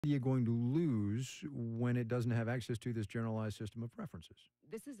you going to lose when it doesn't have access to this generalized system of preferences?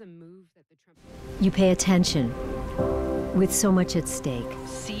 This is a move that the Trump... You pay attention with so much at stake.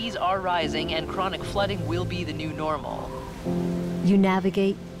 Seas are rising and chronic flooding will be the new normal. You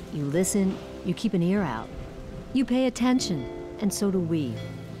navigate, you listen, you keep an ear out. You pay attention, and so do we.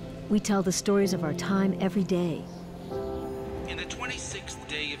 We tell the stories of our time every day. In the 26th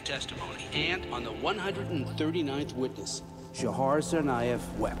day of testimony and on the 139th witness, Shahar Tsarnaev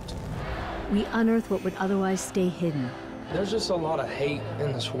wept. We unearth what would otherwise stay hidden. There's just a lot of hate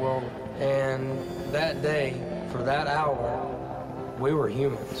in this world, and that day, for that hour, we were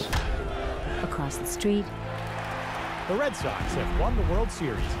humans. Across the street. The Red Sox have won the World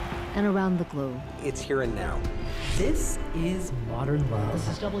Series. And around the globe. It's here and now. This is modern love. This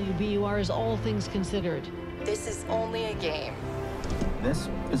is WBUR's All Things Considered. This is only a game. This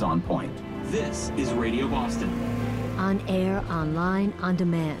is On Point. This is Radio Boston. On air, online, on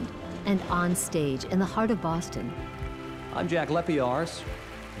demand, and on stage in the heart of Boston. I'm Jack Lepiars.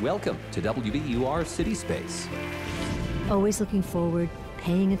 Welcome to WBUR City Space. Always looking forward,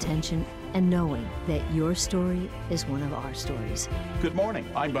 paying attention, and knowing that your story is one of our stories. Good morning.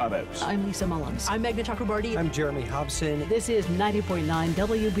 I'm Bob Epps. I'm Lisa Mullins. I'm Meghna Chakrabarty. I'm Jeremy Hobson. This is 90.9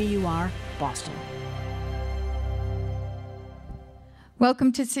 WBUR, Boston.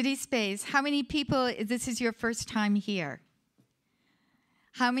 Welcome to City Space. How many people, this is your first time here?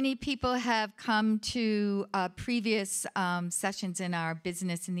 How many people have come to previous sessions in our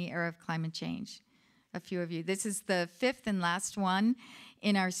business in the era of climate change? A few of you. This is the fifth and last one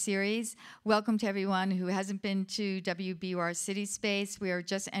in our series. Welcome to everyone who hasn't been to WBUR City Space. We are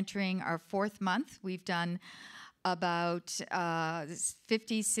just entering our fourth month. We've done about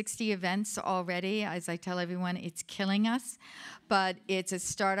 50, 60 events already. As I tell everyone, it's killing us, but it's a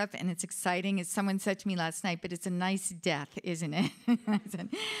startup and it's exciting. As someone said to me last night, but it's a nice death, isn't it?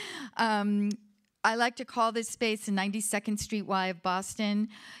 I like to call this space the 92nd Street Y of Boston.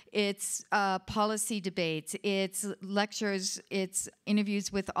 It's policy debates, it's lectures, it's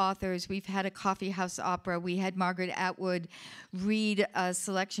interviews with authors. We've had a coffee house opera. We had Margaret Atwood read a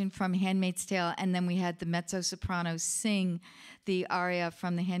selection from Handmaid's Tale, and then we had the mezzo-soprano sing the aria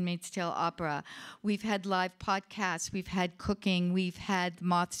from the Handmaid's Tale opera. We've had live podcasts. We've had cooking. We've had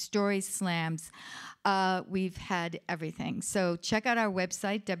moth story slams. We've had everything. So check out our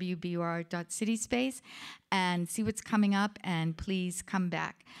website, wbur.cityspace, and see what's coming up, and please come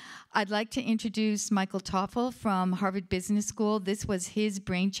back. I'd like to introduce Michael Toffel from Harvard Business School. This was his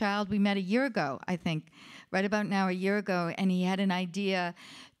brainchild. We met a year ago, I think, right about now a year ago, and he had an idea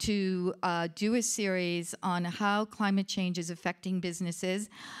to do a series on how climate change is affecting businesses,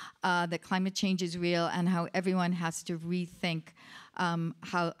 that climate change is real, and how everyone has to rethink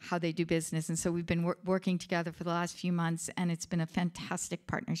how they do business. And so we've been working together for the last few months, and it's been a fantastic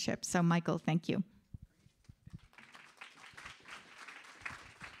partnership. So Michael, thank you.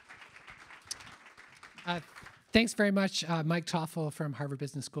 Thanks very much, Mike Toffel from Harvard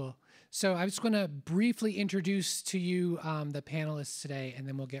Business School. So I was going to briefly introduce to you the panelists today, and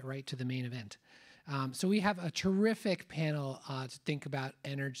then we'll get right to the main event. So we have a terrific panel to think about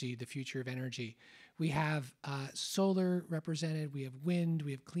energy, the future of energy. We have solar represented, we have wind,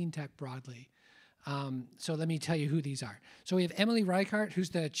 we have clean tech broadly. So let me tell you who these are. So we have Emily Reichart, who's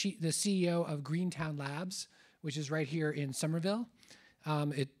the CEO of Greentown Labs, which is right here in Somerville.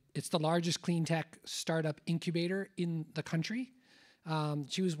 It's the largest clean tech startup incubator in the country.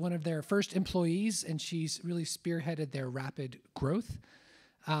 She was one of their first employees, and she's really spearheaded their rapid growth.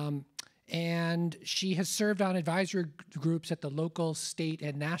 And she has served on advisory groups at the local, state,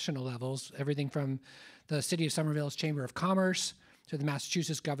 and national levels, everything from the City of Somerville's Chamber of Commerce to the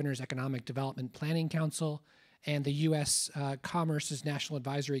Massachusetts Governor's Economic Development Planning Council and the U.S. Commerce's National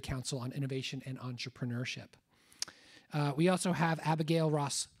Advisory Council on Innovation and Entrepreneurship. We also have Abigail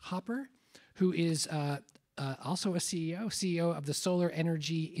Ross Hopper, who is also a CEO of the Solar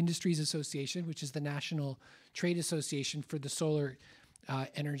Energy Industries Association, which is the national trade association for the solar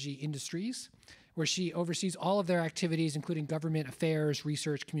energy industries, where she oversees all of their activities, including government affairs,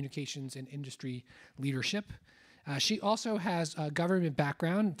 research, communications, and industry leadership. She also has a government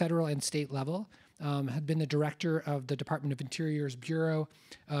background, federal and state level, had been the director of the Department of Interior's Bureau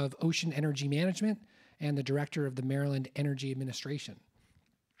of Ocean Energy Management, and the director of the Maryland Energy Administration.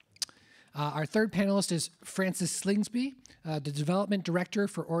 Our third panelist is Francis Slingsby, the development director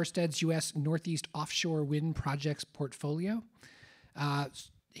for Orsted's U.S. Northeast offshore wind projects portfolio.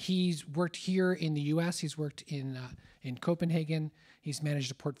 He's worked here in the U.S. He's worked in Copenhagen. He's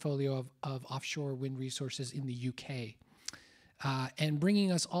managed a portfolio of offshore wind resources in the U.K. And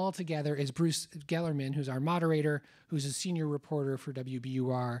bringing us all together is Bruce Gellerman, who's our moderator, who's a senior reporter for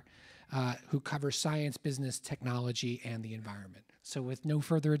WBUR, who covers science, business, technology, and the environment. So with no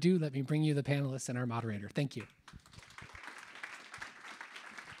further ado, let me bring you the panelists and our moderator. Thank you.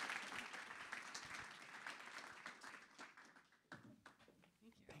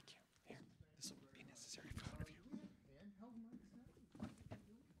 Thank you. Here, this will be necessary for one of you.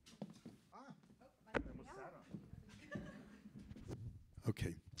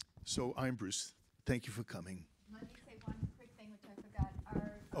 Okay, so I'm Bruce. Thank you for coming. Let me say one quick thing which I forgot.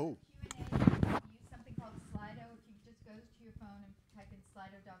 Our Oh. Q&A, we use something called Slido. If you just go to your phone and type in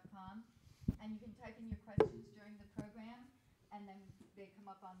slido.com, and you can type in your questions during the program, and then they come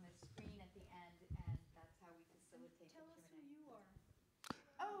up on the screen at the end, and that's how we facilitate the Q&A. Tell us who you are.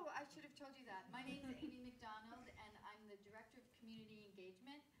 Oh, I should have told you that. My name is Amy McDonald, and I'm the Director of Community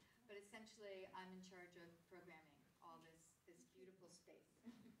Engagement, but essentially I'm in charge of programming all this beautiful space.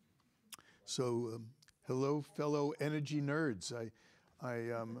 So, hello, fellow energy nerds. That's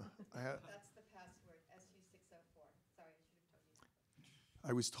the password, SU604. Sorry, I should have told you that.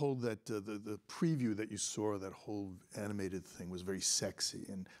 I was told that the preview that you saw, that whole animated thing, was very sexy,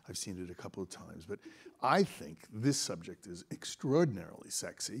 and I've seen it a couple of times. But I think this subject is extraordinarily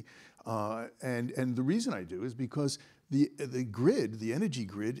sexy, and the reason I do is because the grid, the energy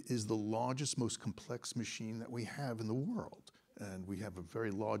grid, is the largest, most complex machine that we have in the world. And we have a very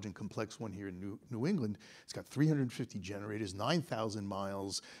large and complex one here in New England. It's got 350 generators, 9,000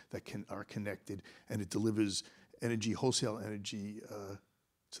 miles that are connected, and it delivers energy, wholesale energy,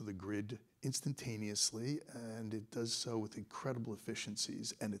 to the grid instantaneously, and it does so with incredible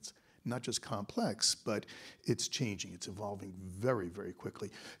efficiencies. And it's not just complex, but it's changing. It's evolving very, very quickly.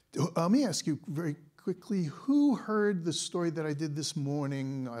 Let me ask you very quickly, who heard the story that I did this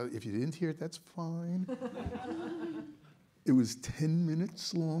morning? If you didn't hear it, that's fine. It was 10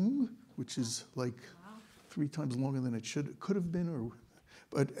 minutes long, which is like 3 times longer than it could have been.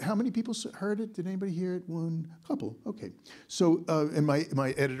 But how many people heard it? Did anybody hear it? One couple. Okay. So, and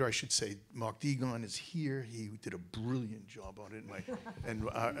my editor, I should say, Mark Degon, is here. He did a brilliant job on it. And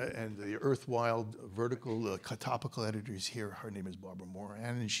the Earthwild vertical topical editor is here. Her name is Barbara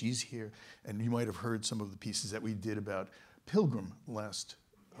Moran, and she's here. And you might have heard some of the pieces that we did about Pilgrim last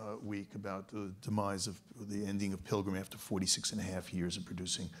week, about the demise of the ending of Pilgrim after 46 and a half years of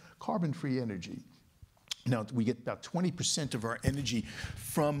producing carbon-free energy. Now, we get about 20% of our energy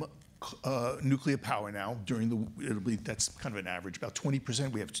from nuclear power now. That's kind of an average, about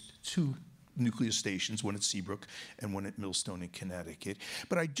 20%. We have 2 nuclear stations, one at Seabrook and one at Millstone in Connecticut.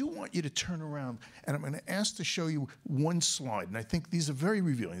 But I do want you to turn around, and I'm going to ask to show you one slide, and I think these are very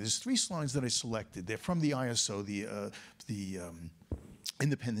revealing. There's 3 slides that I selected. They're from the ISO, the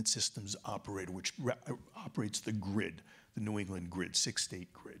Independent Systems Operator, which operates the grid, the New England grid,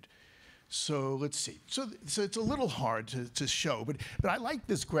 6-state grid. So let's see. So it's a little hard to show, but I like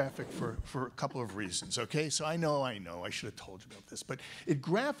this graphic for a couple of reasons, okay? So I know, I should have told you about this, but it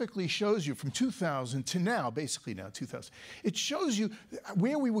graphically shows you from 2000 to now, basically now 2000, it shows you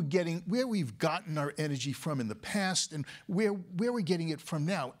where we've gotten our energy from in the past and where we're getting it from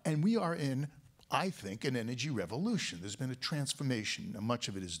now. And we are in, I think, an energy revolution. There's been a transformation. Now, much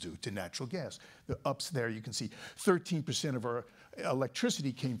of it is due to natural gas. The ups there, you can see 13% of our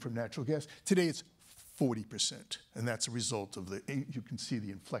electricity came from natural gas. Today, it's 40%, and that's a result of you can see the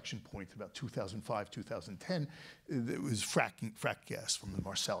inflection point about 2005, 2010. It was frack gas from the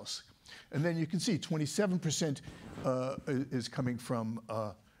Marcellus. And then you can see 27% is coming from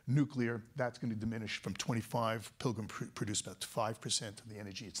nuclear. That's going to diminish from 25. Pilgrim produced about 5% of the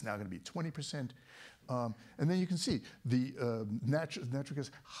energy. It's now going to be 20%. And then you can see the natural gas,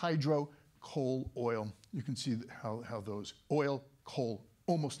 hydro, coal, oil. You can see how those oil, coal,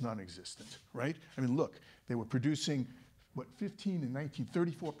 almost non-existent, right? I mean, look, they were producing, what, 15 and 19,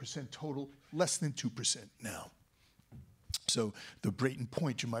 34% total, less than 2% now. So the Brayton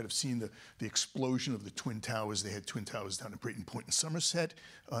Point, you might have seen the explosion of the Twin Towers. They had Twin Towers down at Brayton Point in Somerset.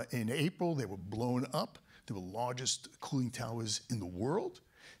 In April, they were blown up. They were the largest cooling towers in the world.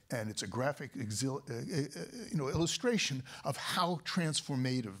 And it's a graphic illustration of how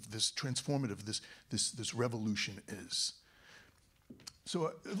transformative this revolution is.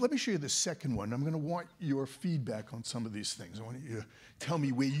 So let me show you the second one. I'm going to want your feedback on some of these things. I want you to tell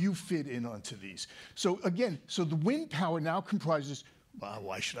me where you fit in onto these. So again, the wind power now comprises, well,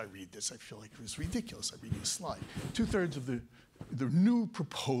 why should I read this? I feel like it was ridiculous. I read this slide. 2/3 of the new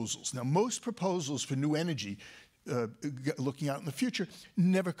proposals. Now, most proposals for new energy, looking out in the future,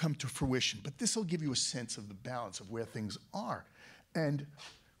 never come to fruition. But this will give you a sense of the balance of where things are. And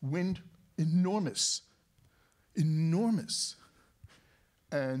wind, enormous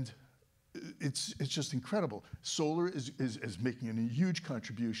And it's just incredible. Solar is making a huge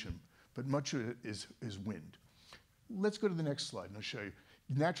contribution, but much of it is wind. Let's go to the next slide and I'll show you.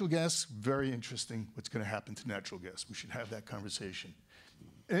 Natural gas, very interesting. What's going to happen to natural gas? We should have that conversation.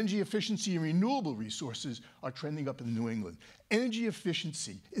 Energy efficiency and renewable resources are trending up in New England. Energy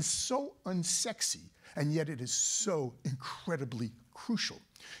efficiency is so unsexy, and yet it is so incredibly crucial.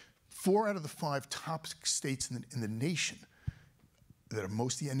 4 out of the 5 top states in the nation that are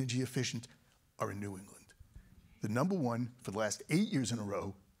mostly energy efficient are in New England. The number 1 for the last 8 years in a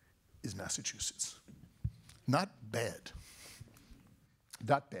row is Massachusetts. Not bad.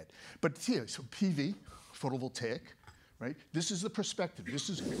 Not bad. But here, so PV, photovoltaic, right? This is the perspective. This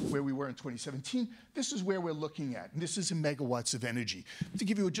is where we were in 2017. This is where we're looking at. And this is in megawatts of energy. To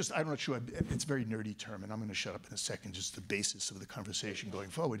give you just, I'm not sure, it's a very nerdy term, and I'm going to shut up in a second, just the basis of the conversation going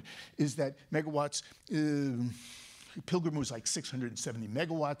forward, is that megawatts, Pilgrim was like 670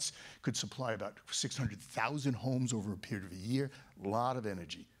 megawatts, could supply about 600,000 homes over a period of a year. A lot of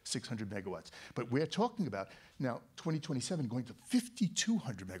energy, 600 megawatts. But we're talking about now 2027 going to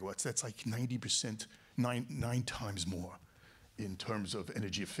 5,200 megawatts. That's like 90%, nine times more in terms of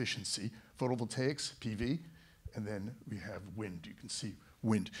energy efficiency. Photovoltaics, PV, and then we have wind. You can see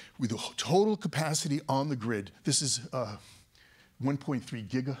wind. With the total capacity on the grid, this is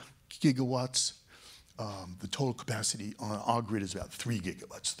 1.3 gigawatts. The total capacity on our grid is about 3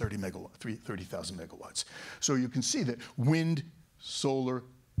 gigawatts, 30,000 megawatts. So you can see that wind, solar,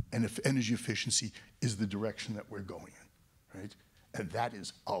 and energy efficiency is the direction that we're going in, right? And that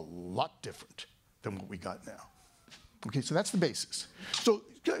is a lot different than what we got now. Okay, so that's the basis. So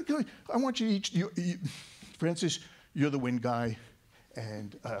I want you each, Francis, you're the wind guy,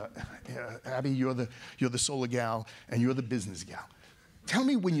 and Abby, you're the solar gal, and you're the business gal. Tell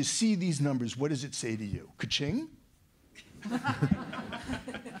me, when you see these numbers, what does it say to you? Ka-ching?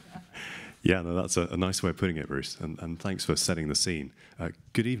 Yeah, no, that's a nice way of putting it, Bruce, and thanks for setting the scene.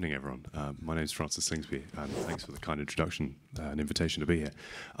 Good evening, everyone. My name's Francis Slingsby, and thanks for the kind introduction and invitation to be here.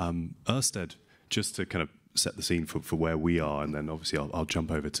 Orsted, just to kind of set the scene for where we are, and then obviously I'll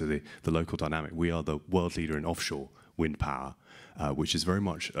jump over to the local dynamic. We are the world leader in offshore wind power, which is very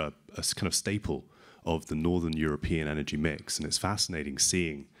much a kind of staple of the Northern European energy mix, and it's fascinating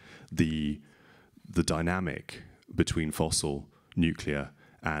seeing the dynamic between fossil, nuclear,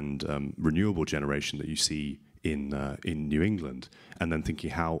 and renewable generation that you see in New England, and then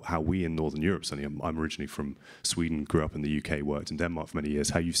thinking how we in Northern Europe, certainly I'm originally from Sweden, grew up in the UK, worked in Denmark for many years,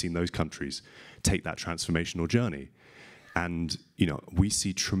 how you've seen those countries take that transformational journey. And we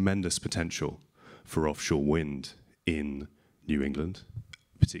see tremendous potential for offshore wind in New England,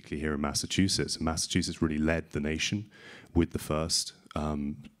 particularly here in Massachusetts. And Massachusetts really led the nation with the first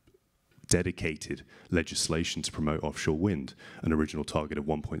dedicated legislation to promote offshore wind, an original target of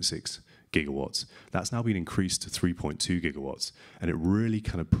 1.6 gigawatts. That's now been increased to 3.2 gigawatts, and it really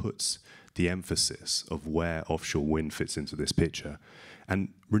kind of puts the emphasis of where offshore wind fits into this picture. And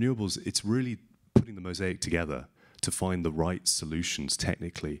renewables, it's really putting the mosaic together to find the right solutions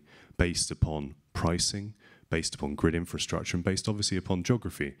technically based upon pricing, based upon grid infrastructure, and based obviously upon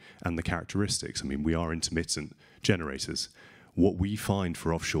geography and the characteristics. I mean, we are intermittent generators. What we find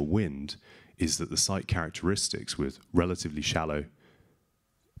for offshore wind is that the site characteristics with relatively shallow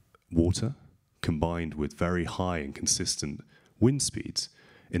water combined with very high and consistent wind speeds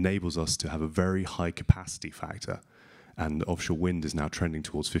enables us to have a very high capacity factor. And offshore wind is now trending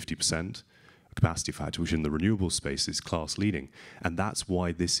towards 50% capacity factor, which in the renewable space is class leading. And that's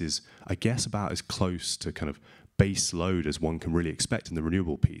why this is, I guess, about as close to kind of base load as one can really expect in the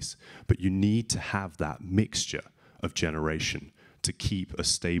renewable piece. But you need to have that mixture of generation to keep a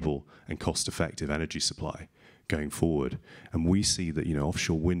stable and cost-effective energy supply going forward. And we see that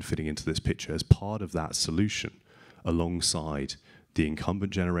offshore wind fitting into this picture as part of that solution, alongside the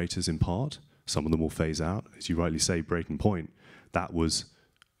incumbent generators in part. Some of them will phase out. As you rightly say, Breaking Point, that was,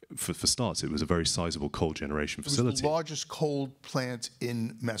 for starts, it was a very sizable coal generation facility. It was the largest coal plant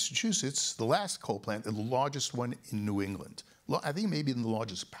in Massachusetts, the last coal plant, and the largest one in New England. I think maybe the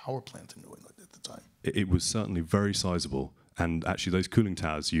largest power plant in New England at the time. It was certainly very sizable. And actually, those cooling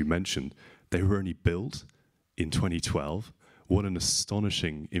towers you mentioned, they were only built in 2012. What an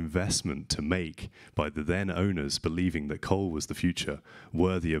astonishing investment to make by the then owners, believing that coal was the future,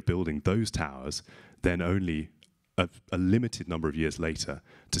 worthy of building those towers, then only a limited number of years later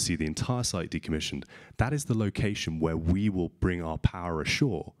to see the entire site decommissioned. That is the location where we will bring our power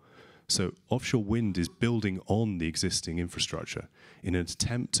ashore. So offshore wind is building on the existing infrastructure in an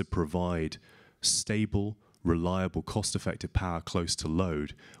attempt to provide stable, reliable, cost-effective power close to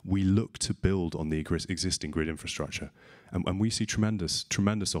load, we look to build on the existing grid infrastructure. And we see tremendous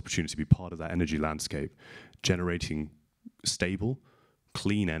opportunity to be part of that energy landscape, generating stable,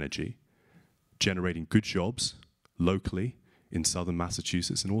 clean energy, generating good jobs locally in southern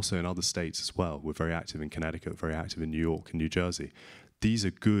Massachusetts and also in other states as well. We're very active in Connecticut, very active in New York and New Jersey. These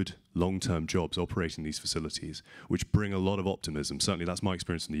are good long-term jobs operating these facilities, which bring a lot of optimism. Certainly that's my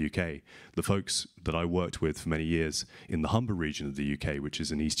experience in the UK. The folks that I worked with for many years in the Humber region of the UK, which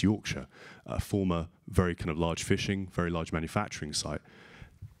is in East Yorkshire, a former very kind of large fishing, very large manufacturing site,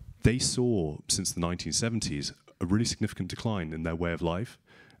 they saw since the 1970s a really significant decline in their way of life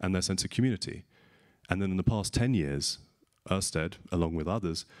and their sense of community. And then in the past 10 years, Orsted, along with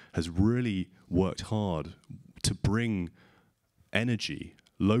others, has really worked hard to bring energy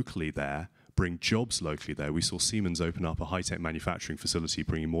locally there, bring jobs locally there. We saw Siemens open up a high-tech manufacturing facility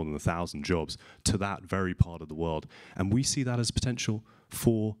bringing more than 1,000 jobs to that very part of the world. And we see that as potential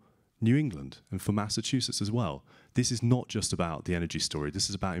for New England and for Massachusetts as well. This is not just about the energy story. This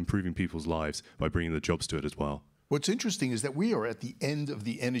is about improving people's lives by bringing the jobs to it as well. What's interesting is that we are at the end of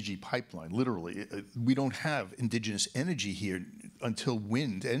the energy pipeline, literally. We don't have indigenous energy here until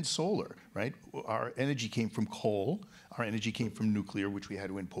wind and solar, right? Our energy came from coal, our energy came from nuclear, which we had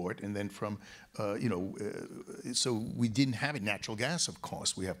to import, and then from, so we didn't have natural gas, of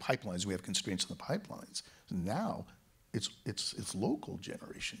course. We have pipelines, we have constraints on the pipelines. Now, it's local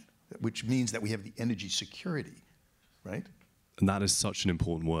generation, which means that we have the energy security, right? And that is such an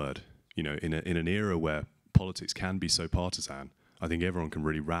important word. You know, in an era where politics can be so partisan, I think everyone can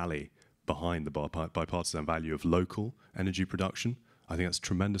really rally behind the bipartisan value of local energy production. I think that's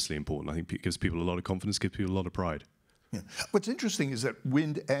tremendously important. I think it gives people a lot of confidence, gives people a lot of pride. Yeah. What's interesting is that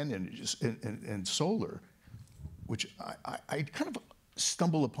wind and energy and solar, which I kind of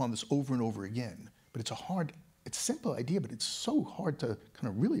stumble upon this over and over again, but it's a simple idea, but it's so hard to kind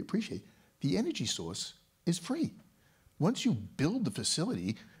of really appreciate. The energy source is free. Once you build the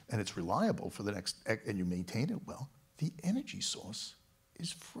facility, and it's reliable for the next, and you maintain it well, the energy source is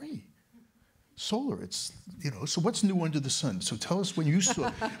free. Solar, it's, so what's new under the sun? So tell us when you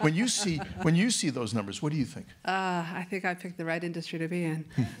see those numbers, what do you think? I think I picked the right industry to be in.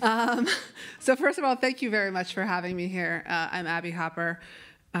 So first of all, thank you very much for having me here. I'm Abby Hopper.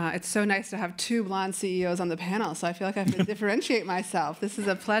 It's so nice to have two blonde CEOs on the panel, so I feel like I have to differentiate myself. This is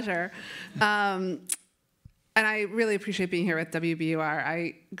a pleasure. And I really appreciate being here with WBUR.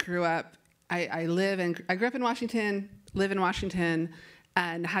 I grew up in Washington, live in Washington,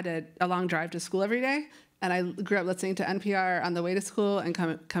 and had a long drive to school every day. And I grew up listening to NPR on the way to school and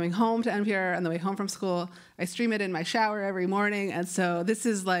coming home to NPR on the way home from school. I stream it in my shower every morning. And so this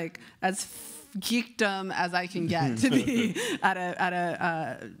is like as geekdom as I can get to be at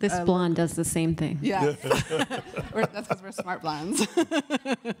a this blonde does the same thing. Yeah, that's because we're smart blondes.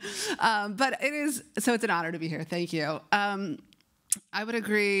 But it's an honor to be here. Thank you. I would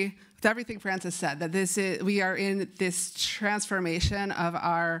agree with everything Francis said, that we are in this transformation of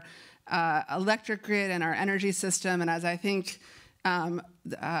our electric grid and our energy system. And as I think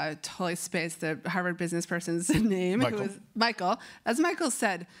totally spaced the Harvard business person's name, who was Michael. As Michael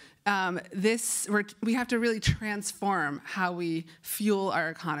said, we have to really transform how we fuel our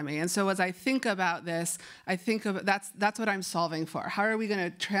economy. And so as I think about this, I think of that's what I'm solving for. How are we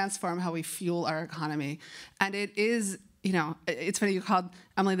going to transform how we fuel our economy? And it is, it's funny you called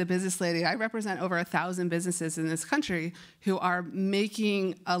Emily the business lady. I represent over 1,000 businesses in this country who are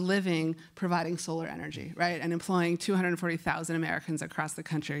making a living providing solar energy, right? And employing 240,000 Americans across the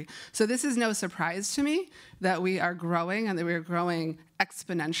country. So this is no surprise to me that we are growing and that we are growing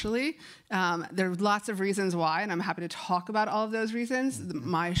exponentially. There are lots of reasons why, and I'm happy to talk about all of those reasons.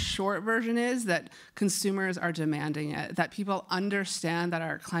 My short version is that consumers are demanding it, that people understand that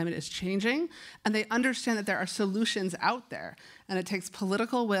our climate is changing, and they understand that there are solutions out there. And it takes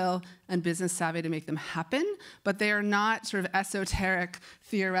political will and business savvy to make them happen, but they are not sort of esoteric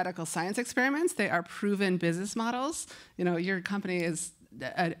theoretical science experiments. They are proven business models. Your company is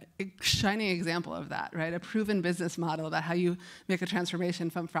a shining example of that, right? A proven business model about how you make a transformation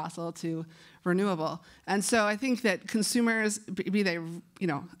from fossil to renewable. And so I think that consumers, be they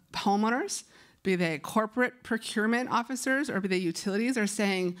homeowners, be they corporate procurement officers, or be they utilities, are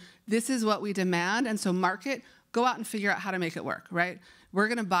saying, this is what we demand, and so market, go out and figure out how to make it work, right? We're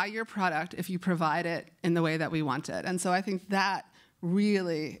going to buy your product if you provide it in the way that we want it. And so I think that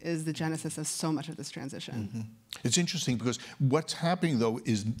really is the genesis of so much of this transition. Mm-hmm. It's interesting because what's happening, though,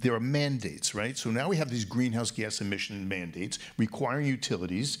 is there are mandates, right? So now we have these greenhouse gas emission mandates requiring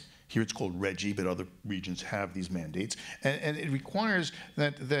utilities Here it's called RGGI, but other regions have these mandates. And it requires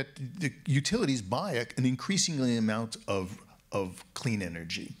that the utilities buy an increasing amount of clean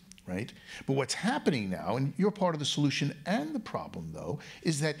energy, right? But what's happening now, and you're part of the solution and the problem, though,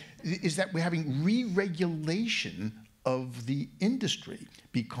 is that we're having re-regulation of the industry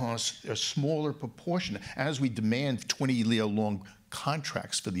because a smaller proportion, as we demand 20-year-long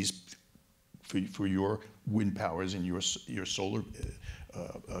contracts for these, for your wind powers and your solar.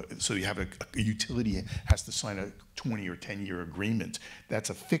 So you have a utility has to sign a 20 or 10-year agreement. That's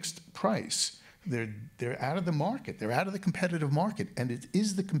a fixed price. They're out of the market. They're out of the competitive market, and it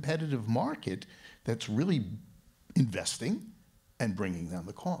is the competitive market that's really investing and bringing down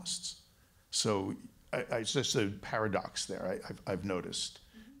the costs. So it's just a paradox there. I've noticed,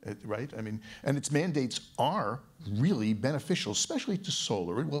 right? I mean, and its mandates are really beneficial, especially to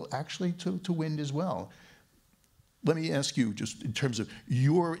solar. Well, actually to wind as well. Let me ask you, just in terms of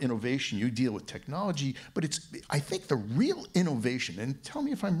your innovation, you deal with technology, but I think the real innovation, and tell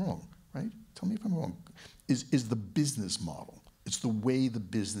me if I'm wrong, right? Tell me if I'm wrong, is the business model. It's the way the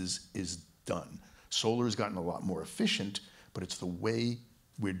business is done. Solar has gotten a lot more efficient, but it's the way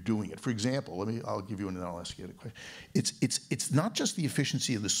we're doing it. For example, I'll give you and then I'll ask you a question. It's not just the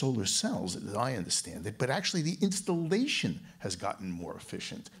efficiency of the solar cells, as I understand it, but actually the installation has gotten more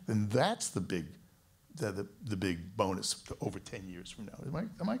efficient. And that's the big bonus over 10 years from now.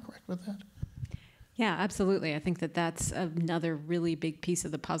 Am I correct with that? Yeah, absolutely. I think that that's another really big piece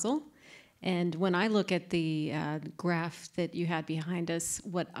of the puzzle. And when I look at the graph that you had behind us,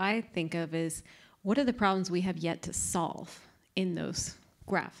 what I think of is, what are the problems we have yet to solve in those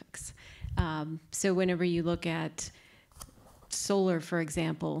graphics? So whenever you look at solar, for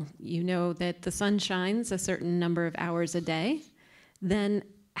example, you know that the sun shines a certain number of hours a day. Then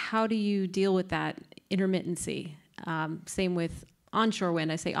how do you deal with that intermittency? Same with onshore wind.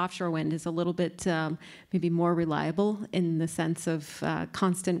 I say offshore wind is a little bit maybe more reliable in the sense of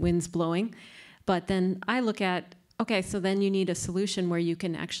constant winds blowing. But then I look at, okay, so then you need a solution where you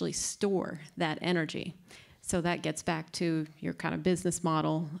can actually store that energy. So that gets back to your kind of business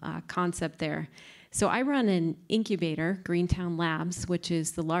model concept there. So I run an incubator, Greentown Labs, which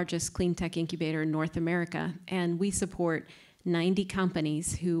is the largest clean tech incubator in North America, and we support 90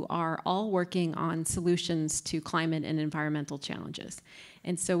 companies who are all working on solutions to climate and environmental challenges.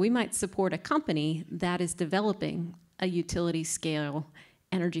 And so we might support a company that is developing a utility scale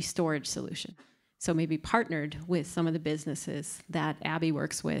energy storage solution. So maybe partnered with some of the businesses that Abby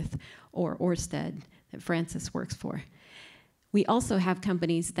works with or Orsted that Francis works for. We also have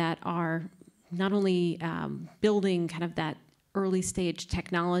companies that are not only building kind of that early stage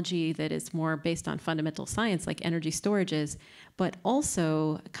technology that is more based on fundamental science like energy storage is, but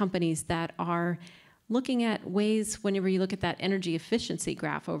also companies that are looking at ways, whenever you look at that energy efficiency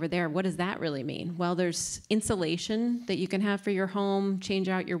graph over there, what does that really mean? Well, there's insulation that you can have for your home, change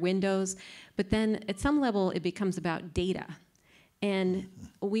out your windows, but then at some level it becomes about data. And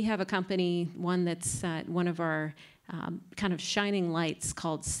we have a company, one that's one of our kind of shining lights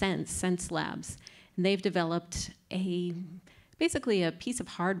called Sense Labs. And they've developed basically a piece of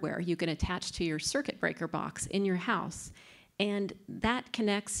hardware you can attach to your circuit breaker box in your house. And that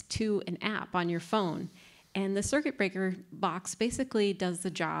connects to an app on your phone. And the circuit breaker box basically does the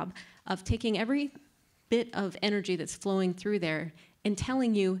job of taking every bit of energy that's flowing through there and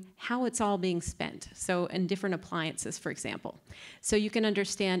telling you how it's all being spent. So in different appliances, for example. So you can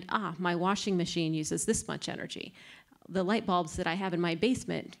understand, my washing machine uses this much energy. The light bulbs that I have in my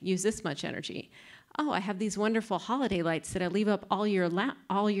basement use this much energy. Oh, I have these wonderful holiday lights that I leave up all year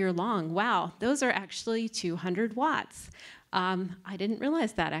long. Wow, those are actually 200 watts. I didn't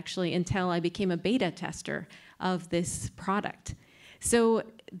realize that actually until I became a beta tester of this product. So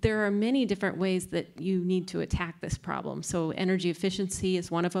there are many different ways that you need to attack this problem. So energy efficiency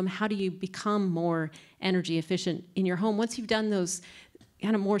is one of them. How do you become more energy efficient in your home once you've done those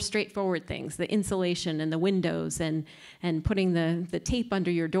kind of more straightforward things, the insulation and the windows and putting the tape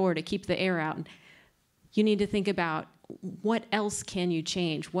under your door to keep the air out? You need to think about what else can you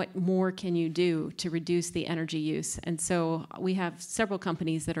change? What more can you do to reduce the energy use? And so we have several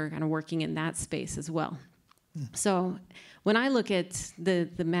companies that are kind of working in that space as well. So when I look at the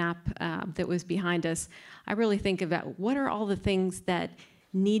map that was behind us, I really think about what are all the things that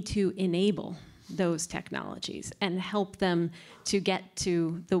need to enable those technologies and help them to get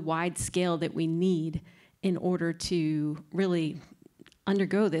to the wide scale that we need in order to really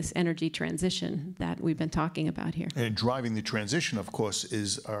undergo this energy transition that we've been talking about here. And driving the transition, of course,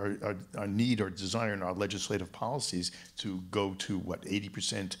 is our need or desire in our legislative policies to go to, what,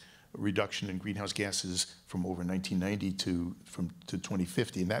 80% reduction in greenhouse gases from over 1990 to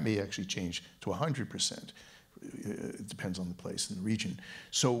 2050, and that may actually change to 100%. It depends on the place and the region.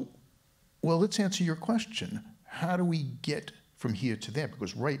 So, well, let's answer your question. How do we get from here to there?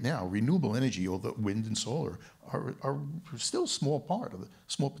 Because right now, renewable energy, although wind and solar, are still a small part of the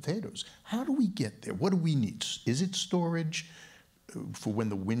small potatoes. How do we get there? What do we need? Is it storage for when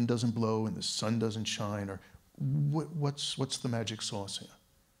the wind doesn't blow and the sun doesn't shine? Or what's the magic sauce here?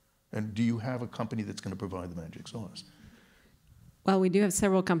 And do you have a company that's going to provide the magic sauce? Well, we do have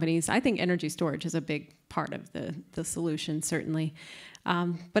several companies. I think energy storage is a big part of the solution, certainly.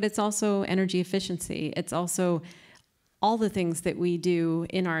 But it's also energy efficiency. It's also all the things that we do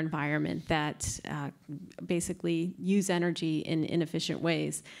in our environment that basically use energy in inefficient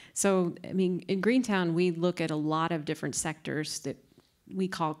ways. So, I mean, in Greentown, we look at a lot of different sectors that we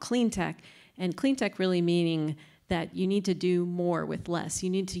call clean tech, and clean tech really meaning that you need to do more with less. You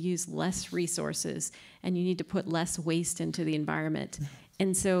need to use less resources, and you need to put less waste into the environment.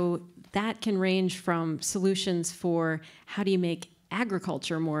 And so that can range from solutions for how do you make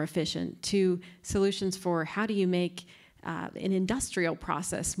agriculture more efficient to solutions for how do you make an industrial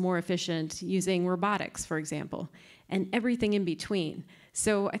process more efficient using robotics, for example, and everything in between.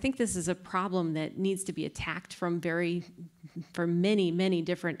 So I think this is a problem that needs to be attacked from many, many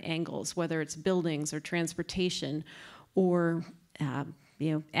different angles, whether it's buildings or transportation or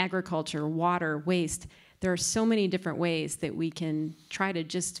agriculture, water, waste. There are so many different ways that we can try to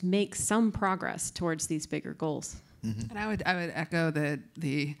just make some progress towards these bigger goals. Mm-hmm. And I would echo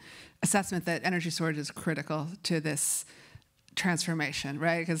the assessment that energy storage is critical to this transformation,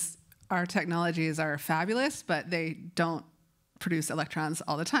 right? Because our technologies are fabulous, but they don't produce electrons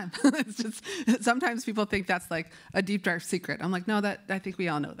all the time. It's just, sometimes people think that's like a deep, dark secret. I'm like, no, I think we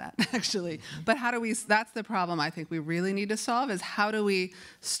all know that, actually. But how do we, that's the problem I think we really need to solve, is how do we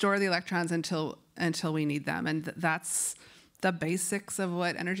store the electrons until we need them? And that's the basics of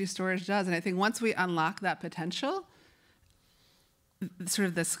what energy storage does. And I think once we unlock that potential, sort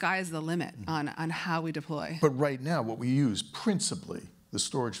of the sky is the limit on how we deploy. But right now, what we use principally, the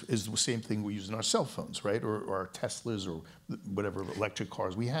storage is the same thing we use in our cell phones, right? Or our Teslas or whatever electric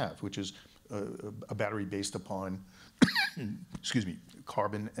cars we have, which is a battery based upon, excuse me,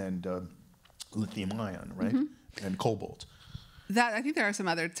 carbon and lithium ion, right? Mm-hmm. And cobalt. That, I think there are some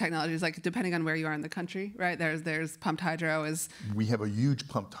other technologies, like depending on where you are in the country, right? There's pumped hydro is. We have a huge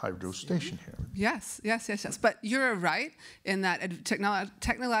pumped hydro station here. Yes. But you're right in that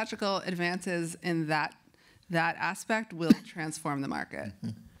technological advances in that aspect will transform the market. Mm-hmm.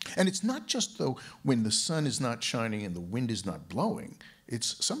 And it's not just though when the sun is not shining and the wind is not blowing.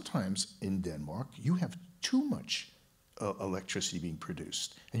 It's sometimes in Denmark you have too much electricity being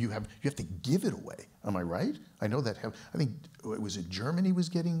produced, and you have to give it away. Am I right? I know that. I think it was Germany was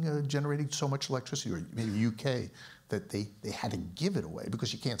generating so much electricity, or maybe UK, that they had to give it away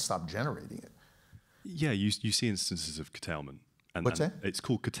because you can't stop generating it. Yeah, you see instances of curtailment. And, What's that? It's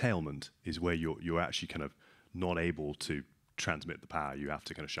called curtailment, is where you're actually kind of not able to transmit the power. You have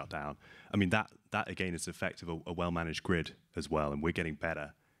to kind of shut down. I mean, that again is the effect of a well-managed grid as well, and we're getting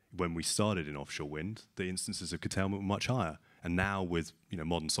better. When we started in offshore wind, the instances of curtailment were much higher. And now with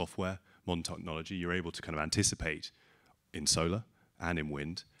modern software, modern technology, you're able to kind of anticipate in solar and in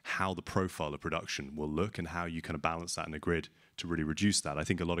wind how the profile of production will look and how you kind of balance that in a grid to really reduce that. I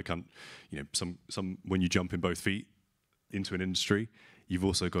think a lot of some when you jump in both feet into an industry, you've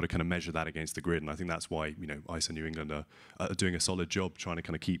also got to kind of measure that against the grid. And I think that's why ICE New England are doing a solid job trying to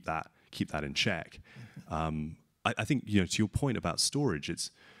kind of keep that in check. I think to your point about storage,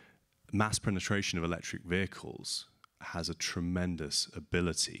 it's mass penetration of electric vehicles has a tremendous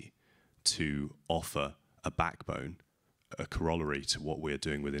ability to offer a backbone, a corollary to what we're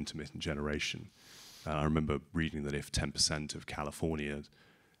doing with intermittent generation. I remember reading that if 10% of California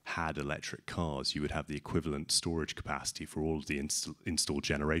had electric cars, you would have the equivalent storage capacity for all of the installed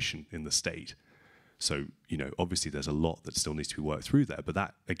generation in the state. So, obviously there's a lot that still needs to be worked through there, but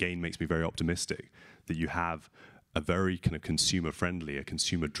that, again, makes me very optimistic that you have a very kind of consumer-friendly, a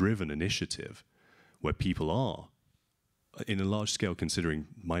consumer-driven initiative where people are, in a large scale, considering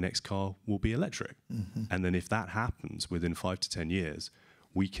my next car will be electric. Mm-hmm. And then if that happens within 5 to 10 years,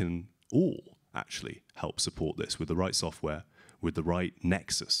 we can all actually help support this with the right software, with the right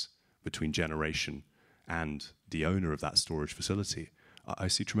nexus between generation and the owner of that storage facility. I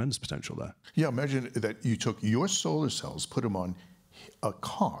see tremendous potential there. Yeah, imagine that you took your solar cells, put them on a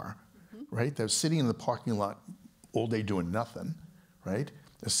car, right, that was sitting in the parking lot all day doing nothing, right?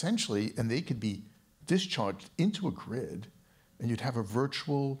 Essentially, and they could be discharged into a grid, and you'd have a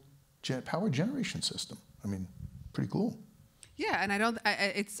virtual power generation system. I mean, pretty cool. Yeah, and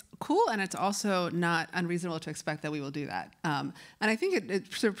it's cool, and it's also not unreasonable to expect that we will do that. And I think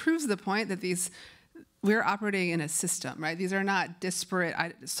it sort of proves the point that we're operating in a system, right? These are not disparate.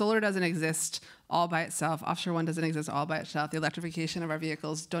 Solar doesn't exist all by itself. Offshore wind doesn't exist all by itself. The electrification of our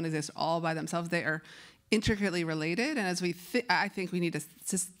vehicles don't exist all by themselves. They are intricately related, and as I think we need to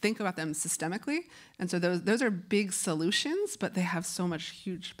think about them systemically. And so those are big solutions, but they have so much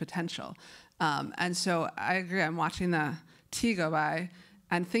huge potential. And so I agree. I'm watching the T go by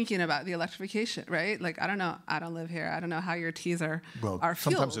and thinking about the electrification, right? Like, I don't know. I don't live here. I don't know how your T's are fueled.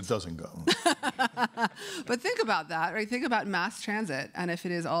 Sometimes it doesn't go. But think about that, right? Think about mass transit, and if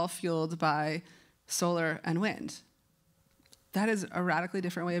it is all fueled by solar and wind, that is a radically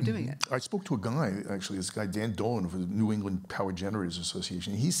different way of doing it. I spoke to a guy, actually, this guy, Dan Dolan of the New England Power Generators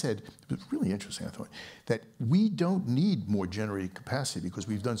Association. He said, it was really interesting, I thought, that we don't need more generating capacity because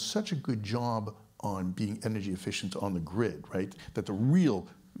we've done such a good job on being energy efficient on the grid, right? That the real,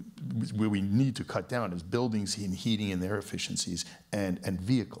 where we need to cut down is buildings and heating and their efficiencies and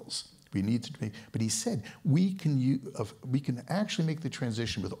vehicles. We need to make, but he said, we can actually make the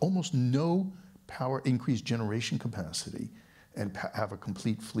transition with almost no power increased generation capacity and have a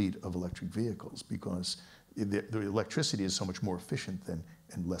complete fleet of electric vehicles because the electricity is so much more efficient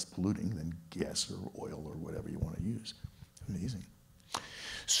and less polluting than gas or oil or whatever you want to use. Amazing.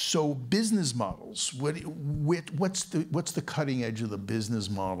 So business models, what's the cutting edge of the business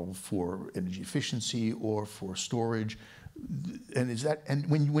model for energy efficiency or for storage? And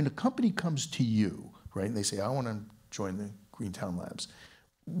when a company comes to you, right, and they say, I want to join the Greentown Labs,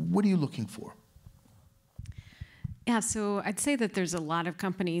 what are you looking for? Yeah, so I'd say that there's a lot of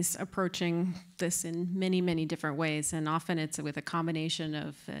companies approaching this in many, many different ways, and often it's with a combination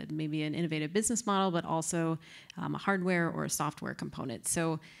of maybe an innovative business model, but also a hardware or a software component.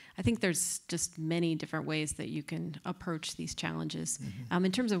 So I think there's just many different ways that you can approach these challenges. Mm-hmm.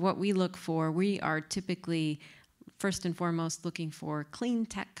 In terms of what we look for, we are typically first and foremost looking for clean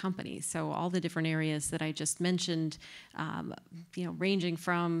tech companies. So all the different areas that I just mentioned, ranging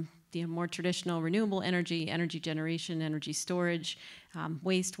from more traditional renewable energy, energy generation, energy storage,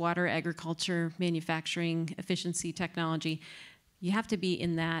 wastewater, agriculture, manufacturing, efficiency, technology. You have to be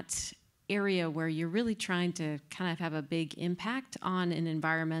in that area where you're really trying to kind of have a big impact on an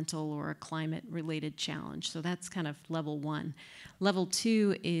environmental or a climate-related challenge. So that's kind of level one. Level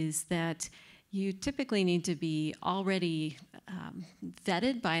two is that you typically need to be already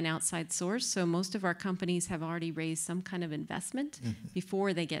vetted by an outside source. So most of our companies have already raised some kind of investment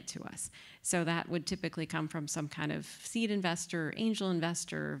before they get to us. So that would typically come from some kind of seed investor, angel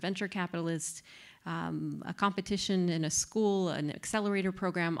investor, venture capitalist, a competition in a school, an accelerator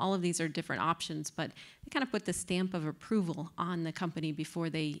program. All of these are different options, but they kind of put the stamp of approval on the company before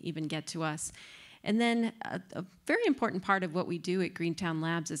they even get to us. And then a very important part of what we do at Greentown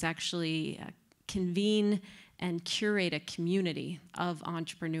Labs is actually convene and curate a community of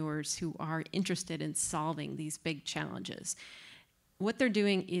entrepreneurs who are interested in solving these big challenges. What they're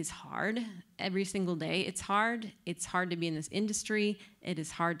doing is hard every single day. It's hard. It's hard to be in this industry. It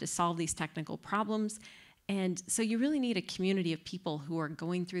is hard to solve these technical problems. And so you really need a community of people who are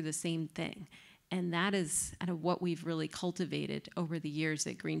going through the same thing. And that is kind of what we've really cultivated over the years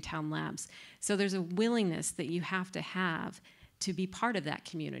at Greentown Labs. So there's a willingness that you have to be part of that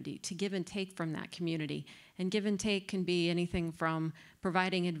community, to give and take from that community. And give and take can be anything from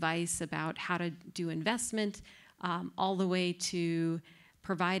providing advice about how to do investment, all the way to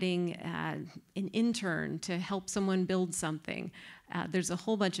providing an intern to help someone build something. There's a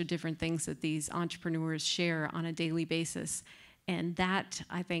whole bunch of different things that these entrepreneurs share on a daily basis. And that,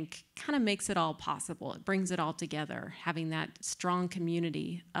 I think, kind of makes it all possible. It brings it all together, having that strong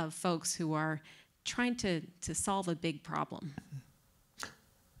community of folks who are trying to solve a big problem.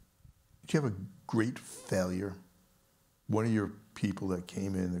 Did you have a great failure? One of your people that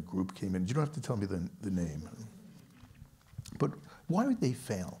came in, the group came in, you don't have to tell me the name, but why would they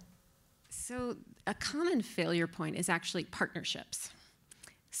fail? So a common failure point is actually partnerships.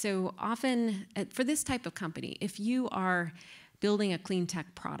 So often, for this type of company, if you are building a clean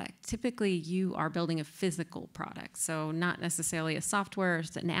tech product, typically you are building a physical product. So not necessarily a software,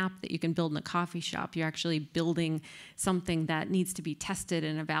 it's an app that you can build in a coffee shop. You're actually building something that needs to be tested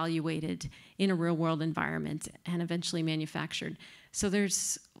and evaluated in a real world environment and eventually manufactured. So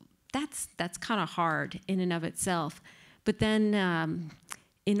that's kind of hard in and of itself. But then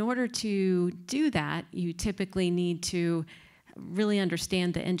in order to do that, you typically need to really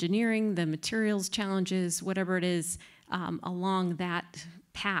understand the engineering, the materials challenges, whatever it is, along that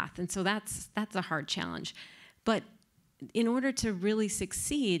path. And so that's a hard challenge. But in order to really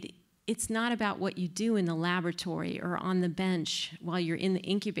succeed, it's not about what you do in the laboratory or on the bench while you're in the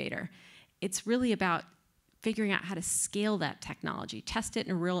incubator. It's really about figuring out how to scale that technology, test it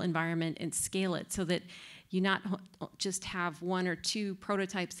in a real environment and scale it so that you not just have 1 or 2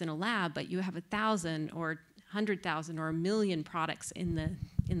 prototypes in a lab, but you have 1,000 or 100,000 or 1 million products in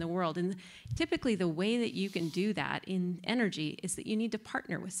the world. And typically the way that you can do that in energy is that you need to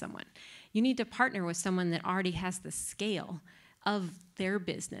partner with someone. You need to partner with someone that already has the scale of their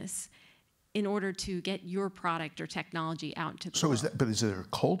business in order to get your product or technology out to the world. But is there a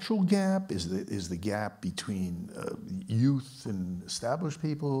cultural gap? Is the gap between youth and established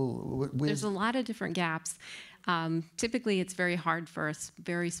people? There's a lot of different gaps. Typically, it's very hard for a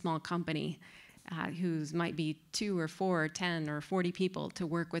very small company whose might be 2 or 4 or 10 or 40 people to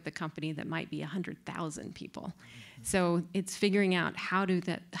work with a company that might be 100,000 people. So it's figuring out how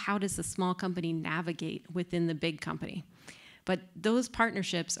does the small company navigate within the big company. But those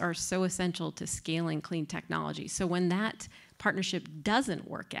partnerships are so essential to scaling clean technology. So when that partnership doesn't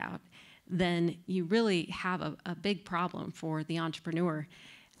work out, then you really have a big problem for the entrepreneur.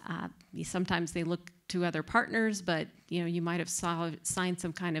 Sometimes they look to other partners, but you might have signed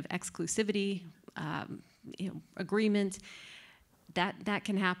some kind of exclusivity agreement. That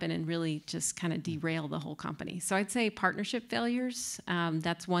can happen and really just kind of derail the whole company. So I'd say partnership failures,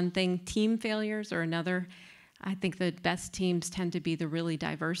 that's one thing. Team failures are another. I think the best teams tend to be the really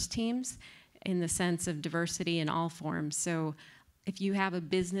diverse teams in the sense of diversity in all forms. So if you have a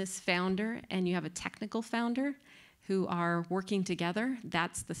business founder and you have a technical founder who are working together,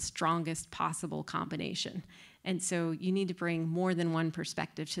 that's the strongest possible combination. And so you need to bring more than one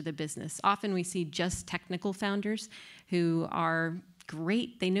perspective to the business. Often we see just technical founders who are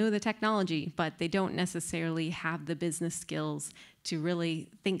great, they know the technology, but they don't necessarily have the business skills to really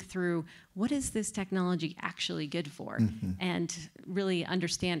think through what is this technology actually good for, and really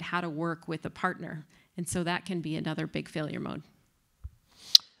understand how to work with a partner. And so that can be another big failure mode.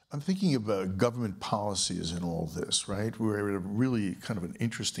 I'm thinking about government policies in all this, right? We're at a really kind of an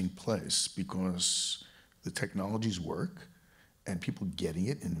interesting place because the technologies work and people getting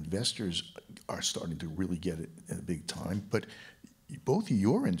it, and investors are starting to really get it in a big time. But both of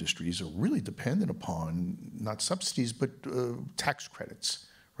your industries are really dependent upon not subsidies, but tax credits,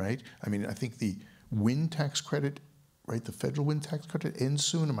 right? I mean, I think the wind tax credit, right, the federal wind tax credit ends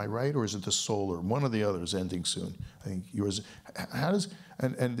soon, am I right? Or is it the solar? One or the other is ending soon. I think yours, how does,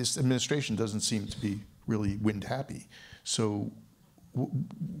 and this administration doesn't seem to be really wind happy. So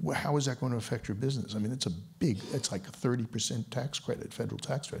how is that going to affect your business? I mean, it's like a 30% tax credit, federal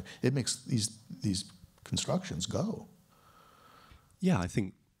tax credit. It makes these constructions go. Yeah, I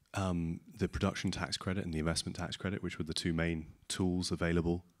think the production tax credit and the investment tax credit, which were the 2 main tools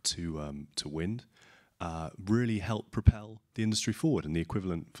available to wind, really helped propel the industry forward. And the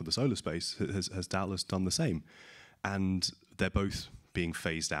equivalent for the solar space has doubtless done the same. And they're both being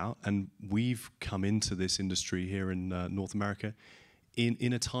phased out. And we've come into this industry here in North America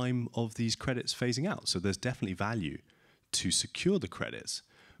in a time of these credits phasing out. So there's definitely value to secure the credits.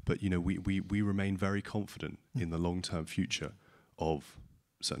 But we remain very confident in the long-term future of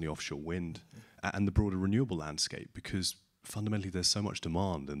certainly offshore wind and the broader renewable landscape, because fundamentally there's so much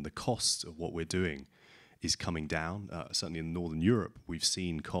demand and the cost of what we're doing is coming down. Certainly in Northern Europe, we've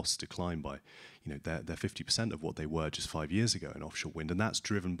seen costs decline by, they're 50% of what they were just 5 years ago in offshore wind, and that's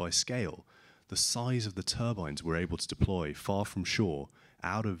driven by scale. The size of the turbines we're able to deploy far from shore,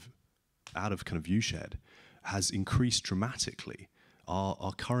 out of kind of viewshed, has increased dramatically.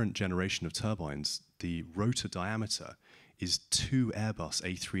 Our current generation of turbines, the rotor diameter is 2 Airbus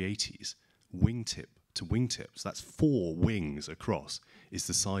A380s, wingtip to wingtip. So that's 4 wings across is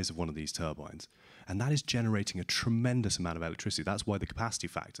the size of one of these turbines. And that is generating a tremendous amount of electricity. That's why the capacity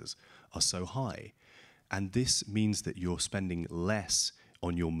factors are so high. And this means that you're spending less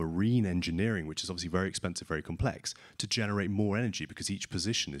on your marine engineering, which is obviously very expensive, very complex, to generate more energy because each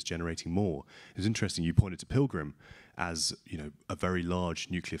position is generating more. It was interesting, you pointed to Pilgrim as a very large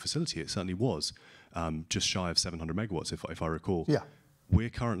nuclear facility. It certainly was, just shy of 700 megawatts, if I recall. Yeah. We're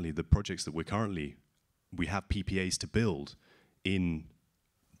currently, the projects that we have PPAs to build in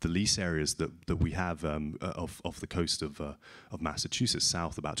the lease areas that we have off the coast of Massachusetts,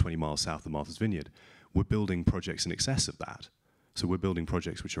 about 20 miles south of Martha's Vineyard. We're building projects in excess of that. So we're building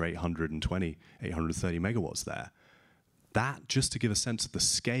projects which are 820, 830 megawatts there. That, just to give a sense of the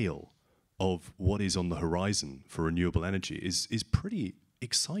scale of what is on the horizon for renewable energy, is pretty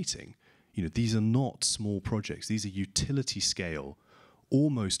exciting. These are not small projects. These are utility scale,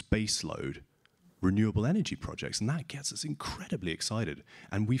 almost baseload renewable energy projects, and that gets us incredibly excited.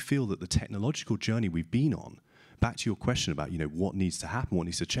 And we feel that the technological journey we've been on, back to your question about, what needs to happen, what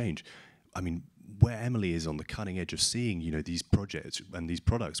needs to change. I mean, where Emily is on the cutting edge of seeing, these projects and these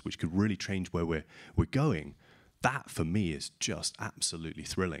products which could really change where we're going, that for me is just absolutely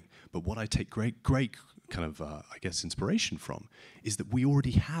thrilling. But what I take great kind of, inspiration from is that we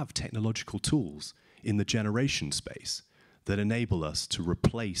already have technological tools in the generation space that enable us to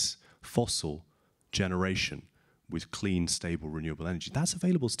replace fossil generation with clean, stable, renewable energy. That's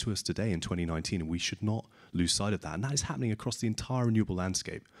available to us today in 2019, and we should not lose sight of that. And that is happening across the entire renewable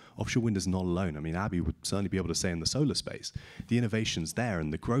landscape. Offshore wind is not alone. I mean, Abby would certainly be able to say in the solar space, the innovations there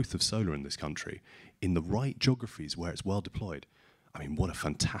and the growth of solar in this country, in the right geographies where it's well deployed. I mean, what a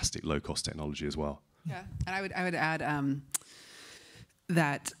fantastic low-cost technology as well. Yeah, and I would add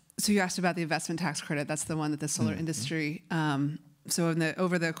that, so you asked about the investment tax credit. That's the one that the solar industry,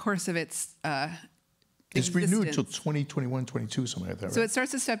 over the course of its it's renewed until 2021, 22, something like that, right? So it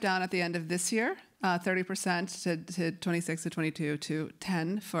starts to step down at the end of this year, 30% to 26 to 22 to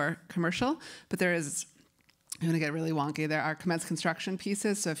 10 for commercial. But there is, I'm going to get really wonky, there are commence construction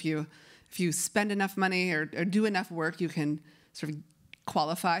pieces. So if you spend enough money or do enough work, you can sort of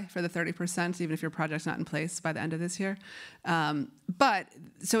qualify for the 30%, even if your project's not in place by the end of this year. But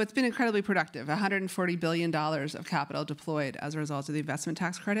so it's been incredibly productive, $140 billion of capital deployed as a result of the investment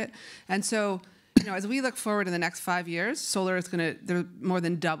tax credit. And so, as we look forward in the next 5 years, solar is going to more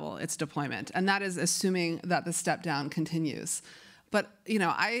than double its deployment. And that is assuming that the step down continues. But,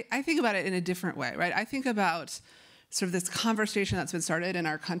 I think about it in a different way, right? I think about sort of this conversation that's been started in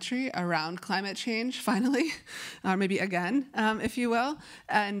our country around climate change, finally, or maybe again, if you will.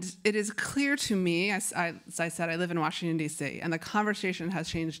 And it is clear to me, as I said, I live in Washington, D.C., and the conversation has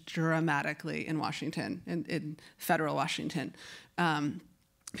changed dramatically in Washington, in federal Washington.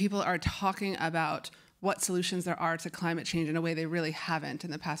 People are talking about what solutions there are to climate change in a way they really haven't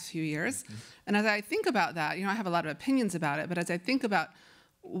in the past few years. Mm-hmm. And as I think about that, I have a lot of opinions about it, but as I think about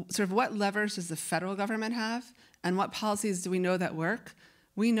sort of what levers does the federal government have and what policies do we know that work,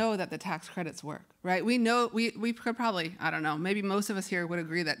 we know that the tax credits work, right? We know, we could probably, I don't know, maybe most of us here would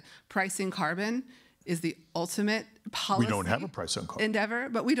agree that pricing carbon is the ultimate policy. We don't have a price on carbon endeavor,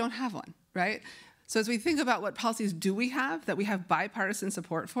 but we don't have one, right? So as we think about what policies do we have that we have bipartisan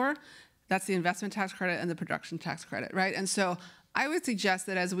support for, that's the investment tax credit and the production tax credit, right? And so I would suggest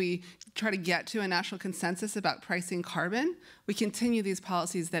that as we try to get to a national consensus about pricing carbon, we continue these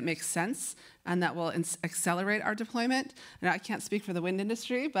policies that make sense and that will accelerate our deployment. And I can't speak for the wind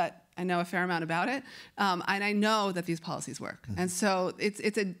industry, but I know a fair amount about it. And I know that these policies work. Mm-hmm. And so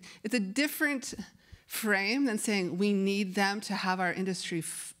it's a different frame than saying we need them to have our industry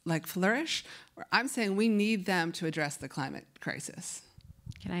flourish. I'm saying we need them to address the climate crisis.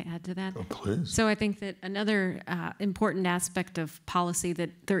 Can I add to that? Oh, please. So I think that another important aspect of policy that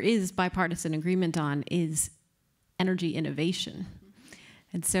there is bipartisan agreement on is energy innovation.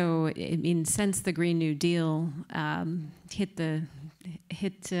 And so, I mean, since the Green New Deal hit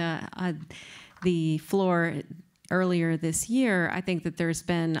the floor earlier this year, I think that there's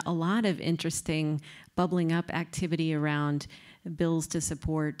been a lot of interesting bubbling up activity around bills to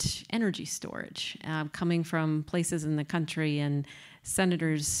support energy storage, coming from places in the country and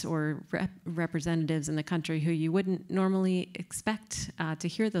senators or representatives in the country who you wouldn't normally expect to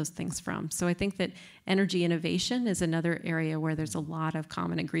hear those things from. So I think that energy innovation is another area where there's a lot of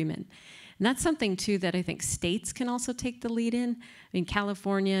common agreement. And that's something, too, that I think states can also take the lead in. I mean,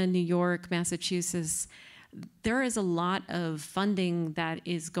 California, New York, Massachusetts, there is a lot of funding that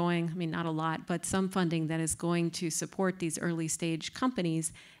is going, I mean, not a lot, but some funding that is going to support these early stage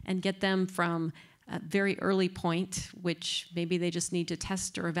companies and get them from a very early point, which maybe they just need to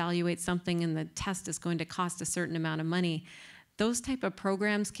test or evaluate something and the test is going to cost a certain amount of money. Those type of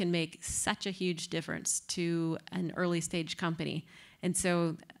programs can make such a huge difference to an early stage company. And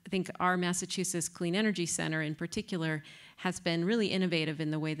so I think our Massachusetts Clean Energy Center in particular has been really innovative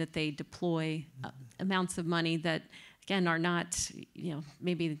in the way that they deploy amounts of money that, again, are not,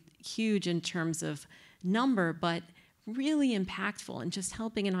 maybe huge in terms of number, but really impactful in just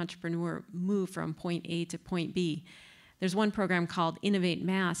helping an entrepreneur move from point A to point B. There's one program called Innovate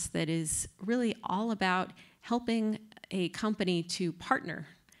Mass that is really all about helping a company to partner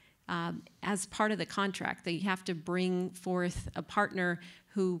as part of the contract. They have to bring forth a partner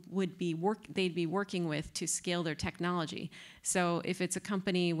who would be they'd be working with to scale their technology. So if it's a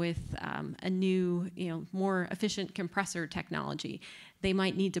company with a new, more efficient compressor technology, they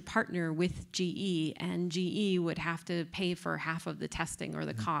might need to partner with GE, and GE would have to pay for half of the testing or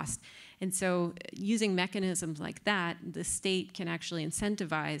the cost. And so using mechanisms like that, the state can actually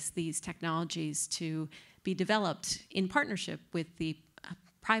incentivize these technologies to be developed in partnership with the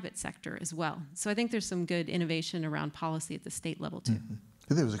private sector as well. So I think there's some good innovation around policy at the state level too.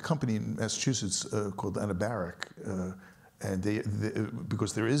 There was a company in Massachusetts called Anabaric, and they,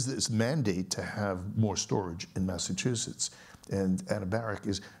 because there is this mandate to have more storage in Massachusetts, and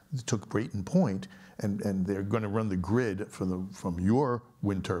Anabaric took Brayton Point, and they're going to run the grid from your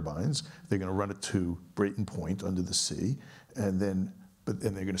wind turbines. They're going to run it to Brayton Point under the sea, and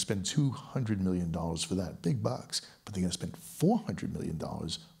they're going to spend $200 million for that, big bucks. But they're going to spend $400 million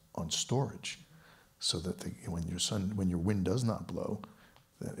on storage, so that when your wind does not blow.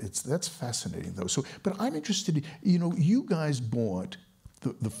 That's fascinating, though. So, but I'm interested. You guys bought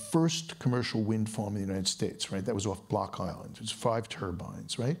the first commercial wind farm in the United States, right? That was off Block Island. It was 5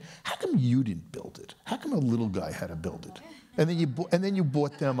 turbines, right? How come you didn't build it? How come a little guy had to build it? And then you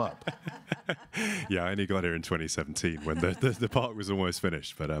bought them up. Yeah, I only got here in 2017 when the park was almost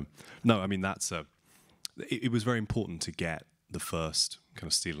finished. But no, I mean it was very important to get the first kind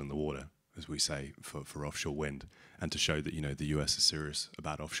of steel in the water, as we say, for offshore wind, and to show that the US is serious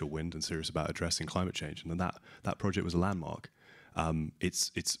about offshore wind and serious about addressing climate change. And then that project was a landmark.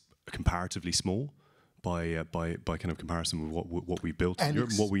 It's comparatively small by kind of comparison with what we built in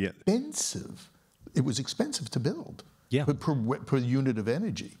Europe and what we expensive. It was expensive to build. Yeah, per unit of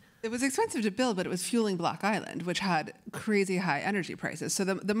energy. It was expensive to build, but it was fueling Block Island, which had crazy high energy prices. So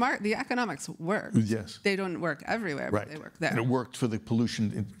the economics worked. Yes. They don't work everywhere, right. But they work there. And it worked for the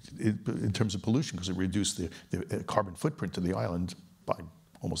pollution in terms of pollution, because it reduced the carbon footprint of the island by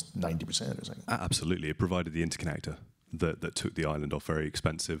almost 90% or something. Absolutely. It provided the interconnector that took the island off very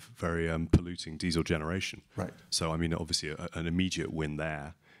expensive, very polluting diesel generation. Right. So, I mean, obviously an immediate win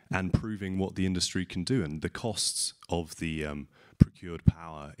there, and proving what the industry can do. And the costs of the procured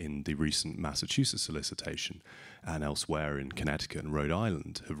power in the recent Massachusetts solicitation and elsewhere in Connecticut and Rhode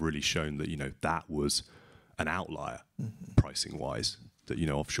Island have really shown that, that was an outlier pricing-wise, that,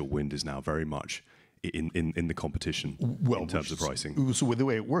 offshore wind is now very much in the competition in terms of pricing. So the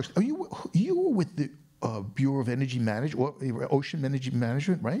way it works, you were with the Bureau of Energy Management, or Ocean Energy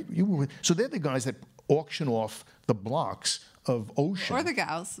Management, right? So they're the guys that auction off the blocks of ocean. Or the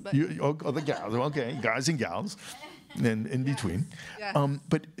gals. But or the gals, okay, guys and gals, and in between. Yes.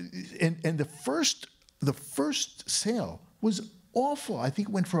 But the first sale was awful. I think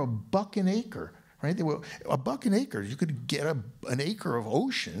it went for $1 an acre, right? They were $1 an acre. You could get an acre of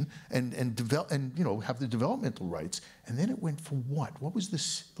ocean and develop, and have the developmental rights. And then it went for what? What was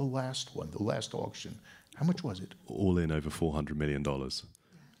the last one? The last auction? How much was it? All in over $400 million.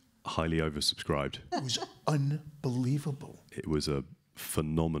 Highly oversubscribed. It was unbelievable. It was a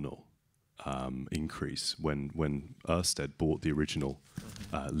phenomenal increase when Orsted bought the original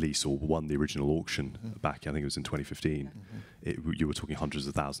lease, or won the original auction back, I think it was in 2015. You were talking hundreds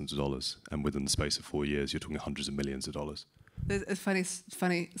of thousands of dollars, and within the space of 4 years, you're talking hundreds of millions of dollars. It's a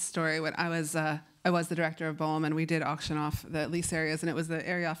funny story. When I was the director of BOEM, and we did auction off the lease areas, and it was the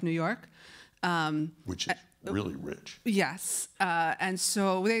area off New York. Which is really rich. Yes. And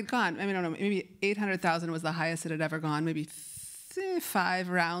so they'd gone, I don't know, maybe 800,000 was the highest it had ever gone, maybe 5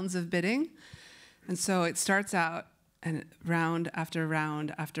 rounds of bidding. And so it starts out, and round after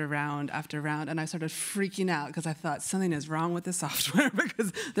round after round after round, and I started freaking out because I thought something is wrong with the software,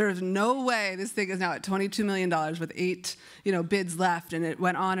 because there's no way this thing is now at $22 million with 8 bids left, and it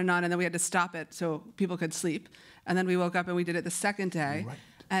went on, and then we had to stop it so people could sleep. And then we woke up and we did it the second day. Right.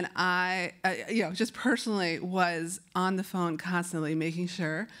 And I, just personally was on the phone constantly making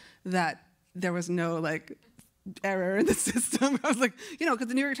sure that there was no error in the system. I was like, because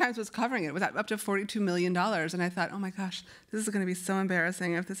the New York Times was covering it. It was up to $42 million. And I thought, oh my gosh, this is going to be so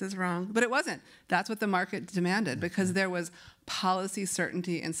embarrassing if this is wrong. But it wasn't. That's what the market demanded, because there was policy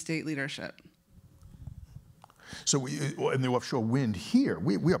certainty and state leadership. So in the offshore wind here,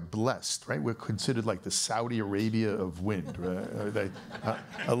 we are blessed, right? We're considered like the Saudi Arabia of wind, right?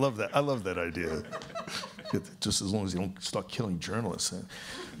 I love that. I love that idea. Just as long as you don't start killing journalists.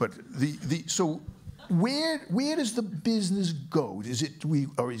 But so where does the business go? Is it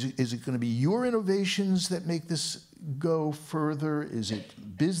going to be your innovations that make this go further? Is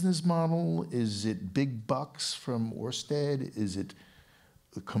it business model? Is it big bucks from Orsted? Is it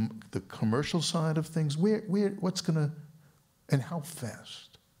the commercial side of things? What's gonna, and how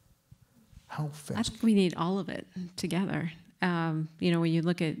fast? How fast? I think we need all of it together. When you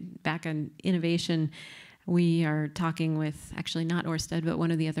look back on innovation, we are talking with, actually not Orsted, but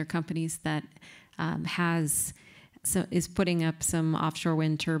one of the other companies that is putting up some offshore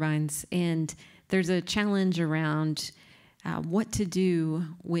wind turbines, and there's a challenge around what to do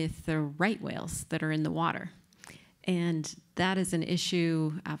with the right whales that are in the water. And that is an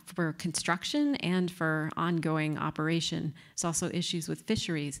issue for construction and for ongoing operation. It's also issues with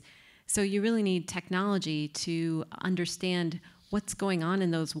fisheries. So you really need technology to understand what's going on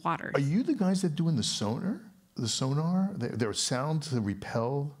in those waters. Are you the guys that doing the sonar? Their sound to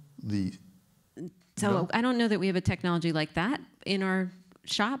repel the... So no? I don't know that we have a technology like that in our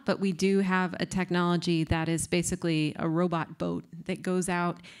shop, but we do have a technology that is basically a robot boat that goes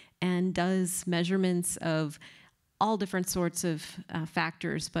out and does measurements of all different sorts of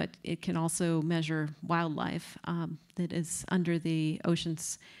factors, but it can also measure wildlife that is under the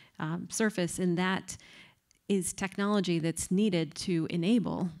ocean's surface, and that is technology that's needed to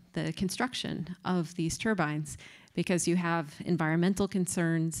enable the construction of these turbines, because you have environmental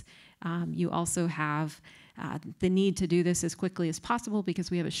concerns. You also have the need to do this as quickly as possible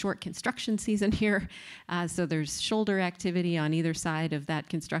because we have a short construction season here. So there's shoulder activity on either side of that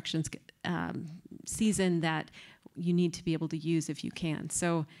construction season that you need to be able to use if you can.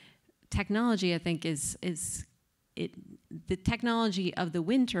 So technology, I think, the technology of the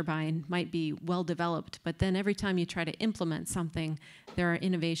wind turbine might be well developed, but then every time you try to implement something, there are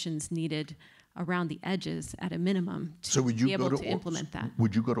innovations needed around the edges at a minimum to be able to implement that.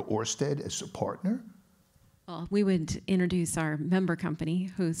 Would you go to Orsted as a partner? Well, we would introduce our member company,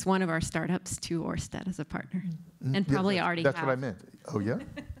 who's one of our startups, to Orsted as a partner, and probably already have. That's what I meant. Oh, yeah?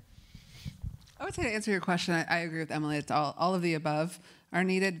 I would say, to answer your question, I agree with Emily. It's all of the above are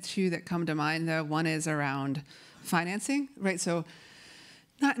needed. Two that come to mind, though. One is around financing, right? So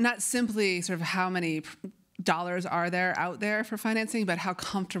not simply sort of how many dollars are there out there for financing, but how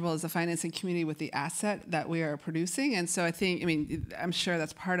comfortable is the financing community with the asset that we are producing? And so I'm sure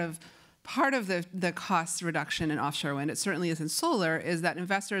that's part of the cost reduction in offshore wind. It certainly is in solar, is that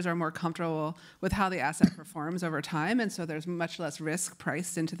investors are more comfortable with how the asset performs over time, and so there's much less risk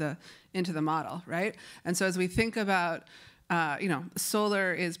priced into the model, right? And so as we think about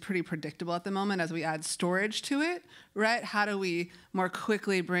solar is pretty predictable at the moment as we add storage to it, right? How do we more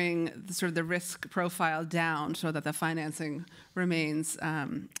quickly bring the risk profile down so that the financing remains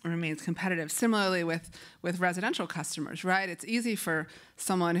competitive? Similarly with residential customers, right? It's easy for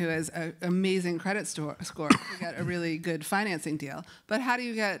someone who has an amazing credit score to get a really good financing deal. But how do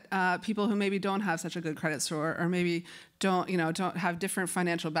you get people who maybe don't have such a good credit score, or maybe don't have different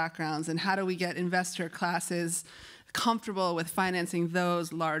financial backgrounds, and how do we get investor classes comfortable with financing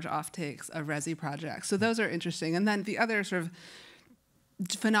those large offtakes of resi projects? So those are interesting. And then the other sort of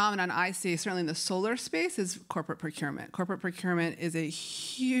phenomenon I see, certainly in the solar space, is corporate procurement. Corporate procurement is a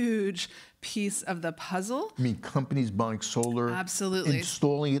huge piece of the puzzle. I mean, companies buying solar, absolutely,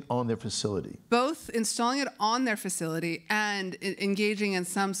 installing it on their facility. Both installing it on their facility and engaging in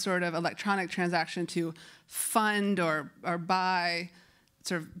some sort of electronic transaction to fund or buy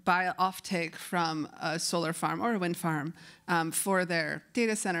offtake from a solar farm or a wind farm for their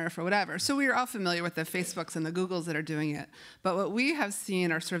data center, for whatever. So we are all familiar with the Facebooks and the Googles that are doing it. But what we have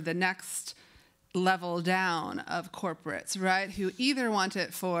seen are sort of the next level down of corporates, right, who either want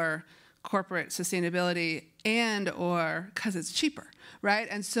it for corporate sustainability and or because it's cheaper, right?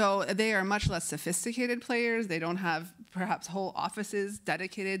 And so they are much less sophisticated players. They don't have perhaps whole offices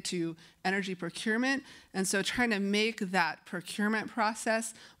dedicated to energy procurement. And so trying to make that procurement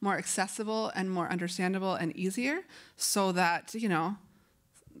process more accessible and more understandable and easier so that,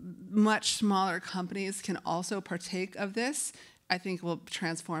 much smaller companies can also partake of this, I think will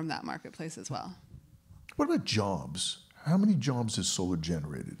transform that marketplace as well. What about jobs? How many jobs is solar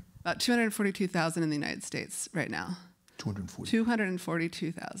generated? About 242,000 in the United States right now.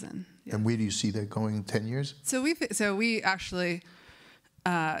 242,000. Yeah. And where do you see that going in 10 years? So we actually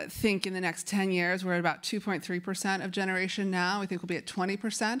think in the next 10 years we're at about 2.3% of generation now. We think we'll be at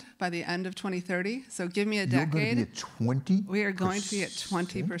 20% by the end of 2030. So give me a decade. You're going to be at 20%? We are going to be at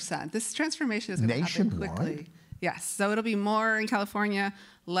 20%. This transformation is going to happen quickly. Yes. So it'll be more in California,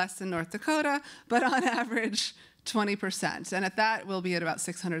 less in North Dakota, but on average 20%. And at that, we'll be at about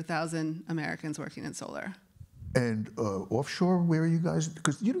 600,000 Americans working in solar. And offshore, where are you guys?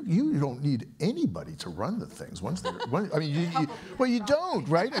 Because you don't need anybody to run the things once they're. You don't,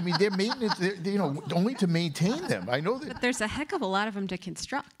 right? I mean, they're maintenance. Only to maintain them. I know that. But there's a heck of a lot of them to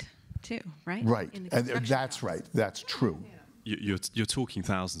construct, too, right? Right, and that's right. That's true. You're talking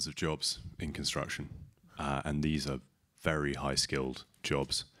thousands of jobs in construction, and these are very high-skilled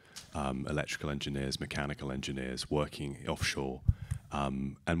jobs. Electrical engineers, mechanical engineers working offshore,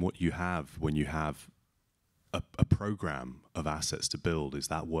 and what you have when you have a program of assets to build is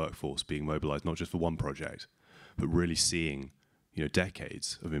that workforce being mobilized not just for one project, but really seeing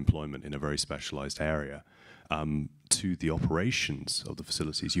decades of employment in a very specialized area. To the operations of the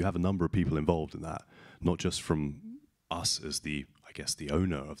facilities, you have a number of people involved in that, not just from us as the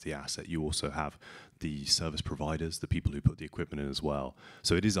owner of the asset, you also have the service providers, the people who put the equipment in as well.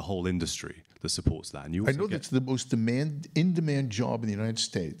 So it is a whole industry that supports that. And you also I know that's the most in-demand job in the United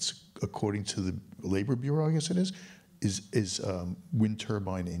States, according to the Labor Bureau, I guess it is wind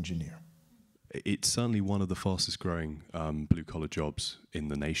turbine engineer. It's certainly one of the fastest growing blue-collar jobs in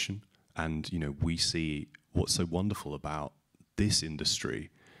the nation. And, we see what's so wonderful about this industry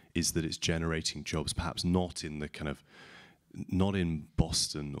is that it's generating jobs, perhaps not in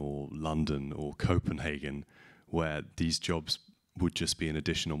Boston or London or Copenhagen, where these jobs would just be an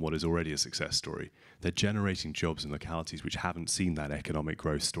addition on what is already a success story. They're generating jobs in localities which haven't seen that economic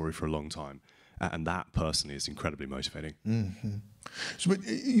growth story for a long time. And that personally is incredibly motivating. Mm-hmm. So, but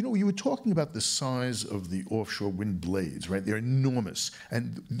you were talking about the size of the offshore wind blades, right? They're enormous,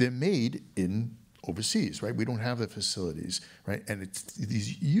 and they're made in overseas, right? We don't have the facilities, right? And it's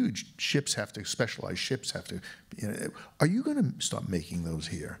these huge ships specialized ships have to. Are you going to stop making those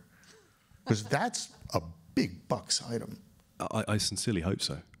here? Because that's a big bucks item. I sincerely hope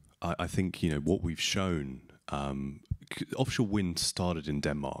so. I think what we've shown. Offshore wind started in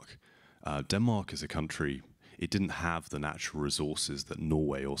Denmark. Denmark as a country, it didn't have the natural resources that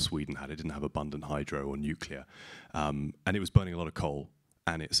Norway or Sweden had. It didn't have abundant hydro or nuclear. And it was burning a lot of coal.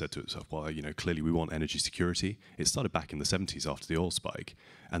 And it said to itself, well, clearly we want energy security. It started back in the 70s after the oil spike.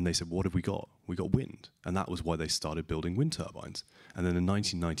 And they said, what have we got? We got wind. And that was why they started building wind turbines. And then in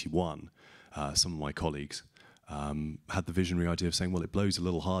 1991, some of my colleagues had the visionary idea of saying, well, it blows a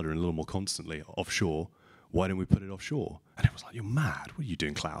little harder and a little more constantly offshore. Why don't we put it offshore? And it was like, you're mad. What are you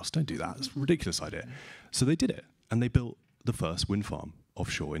doing, Klaus? Don't do that. It's a ridiculous idea. So they did it. And they built the first wind farm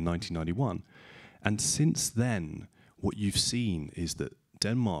offshore in 1991. And since then, what you've seen is that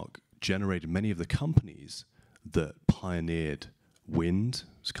Denmark generated many of the companies that pioneered wind.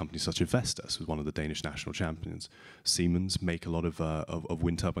 Companies such as Vestas was one of the Danish national champions. Siemens make a lot of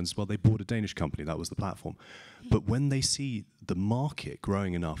wind turbines as well. They bought a Danish company. That was the platform. But when they see the market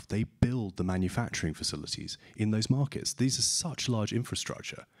growing enough, they build the manufacturing facilities in those markets. These are such large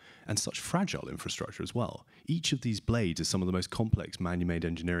infrastructure and such fragile infrastructure as well. Each of these blades is some of the most complex man-made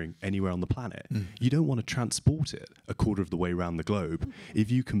engineering anywhere on the planet. You don't want to transport it a quarter of the way around the globe if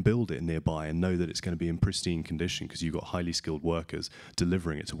you can build it nearby and know that it's going to be in pristine condition because you've got highly skilled workers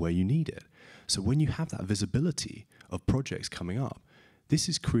delivering it to where you need it. So when you have that visibility of projects coming up, this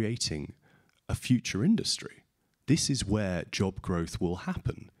is creating a future industry. This is where job growth will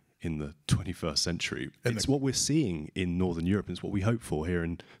happen in the 21st century. It's what we're seeing in Northern Europe, and it's what we hope for here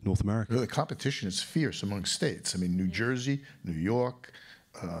in North America. The competition is fierce among states. I mean, New Jersey, New York,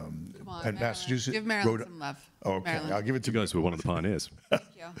 and Massachusetts. Give Maryland some love. Oh, okay, Maryland. I'll give it to you guys. Were one of the pioneers. Thank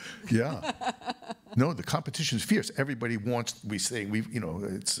you. Yeah. No, the competition is fierce. Everybody wants.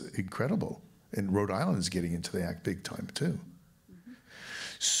 It's incredible, and Rhode Island is getting into the act big time too.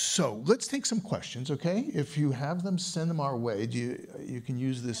 So let's take some questions, okay? If you have them, send them our way. You can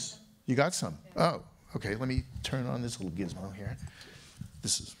use this? You got some? Oh, okay. Let me turn on this little gizmo here.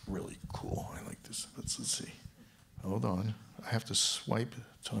 This is really cool. I like this. Let's see. Hold on. I have to swipe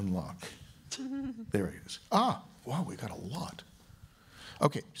to unlock. There it is. Ah, wow, we got a lot.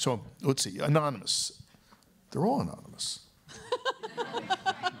 Okay, so let's see. Anonymous. They're all anonymous.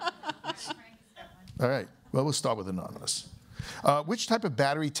 All right. Well, we'll start with anonymous. Which type of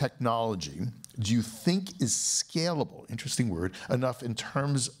battery technology do you think is scalable, interesting word, enough in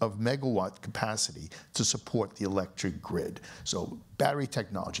terms of megawatt capacity to support the electric grid? So battery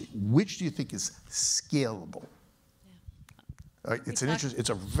technology, which do you think is scalable? It's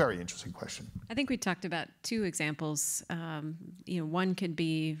a very interesting question. I think we talked about two examples. One could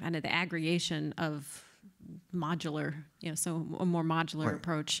be kind of the aggregation of modular, so a more modular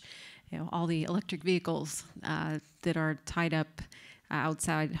approach. All the electric vehicles that are tied up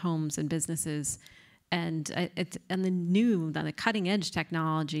outside homes and businesses, and the cutting edge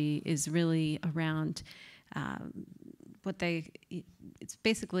technology is really around it's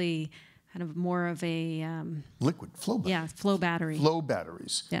basically kind of more of a liquid flow battery. Yeah, flow battery. Flow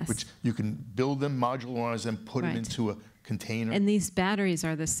batteries, yes. Which you can build them, modularize them, put them into a container. And these batteries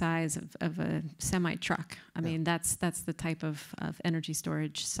are the size of a semi-truck. I mean, that's the type of energy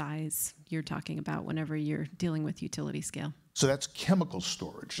storage size you're talking about whenever you're dealing with utility scale. So that's chemical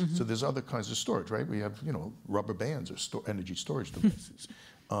storage. Mm-hmm. So there's other kinds of storage, right? We have, rubber bands or energy storage devices.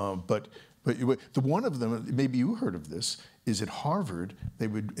 But the one of them, maybe you heard of this, is at Harvard. They're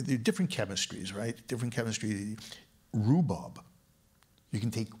different chemistries, right? Different chemistry. Rhubarb. You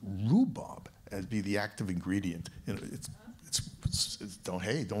can take rhubarb as be the active ingredient.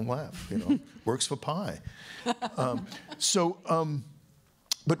 Don't laugh. Works for pie.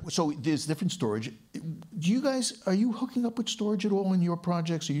 But so there's different storage. Do you guys, are you hooking up with storage at all in your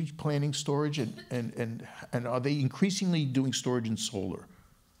projects? Are you planning storage, and are they increasingly doing storage in solar?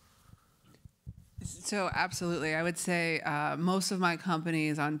 So absolutely, I would say most of my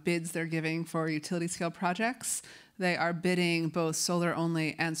companies on bids they're giving for utility scale projects, they are bidding both solar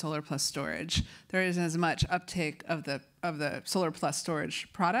only and solar plus storage. There isn't as much uptake of the solar plus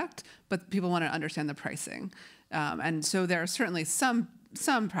storage product, but people want to understand the pricing, and so there are certainly some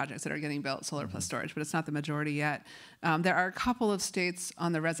projects that are getting built solar plus storage, but it's not the majority yet. There are a couple of states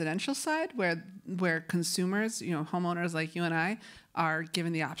on the residential side where consumers, homeowners like you and I, are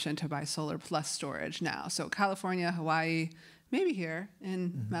given the option to buy solar plus storage now. So California, Hawaii, maybe here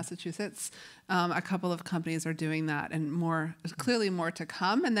in Massachusetts, a couple of companies are doing that, and clearly more to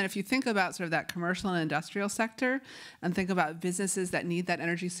come. And then if you think about sort of that commercial and industrial sector, and think about businesses that need that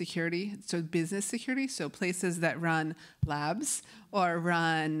energy security, so business security, so places that run labs or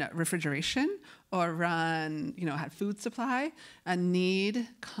run refrigeration or run, have food supply and need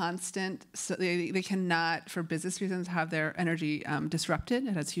constant, so they cannot, for business reasons, have their energy disrupted.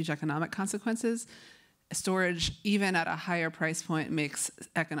 It has huge economic consequences. Storage, even at a higher price point, makes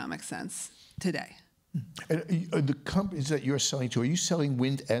economic sense today. And the companies that you're selling to, are you selling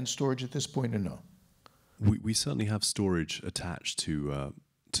wind and storage at this point, or no? We certainly have storage attached to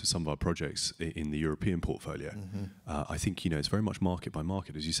some of our projects in the European portfolio. I think it's very much market by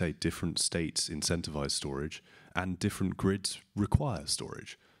market. As you say, different states incentivize storage and different grids require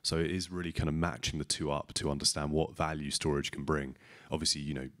storage. So it is really kind of matching the two up to understand what value storage can bring.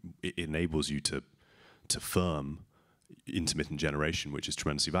 Obviously, it enables you to firm intermittent generation, which is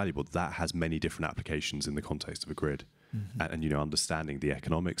tremendously valuable. That has many different applications in the context of a grid. And understanding the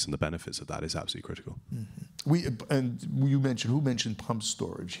economics and the benefits of that is absolutely critical. You mentioned pump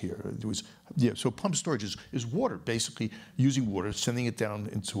storage here. So pump storage is water, basically using water, sending it down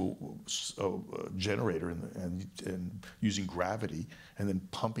into a generator and using gravity, and then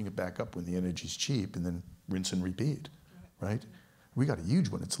pumping it back up when the energy's cheap, and then rinse and repeat, right? We got a huge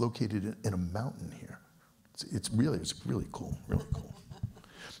one. It's located in a mountain here. It's really cool, really cool.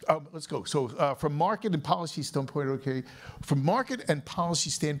 Let's go. So from market and policy standpoint, from market and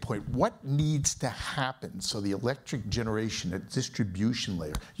policy standpoint, what needs to happen so the electric generation at distribution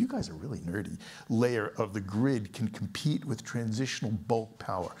layer, you guys are really nerdy, layer of the grid can compete with transitional bulk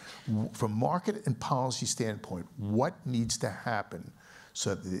power? From market and policy standpoint, what needs to happen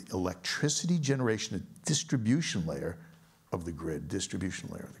so that the electricity generation at distribution layer of the grid,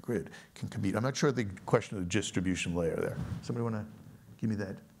 can compete? I'm not sure the question of the distribution layer there. Somebody want to give me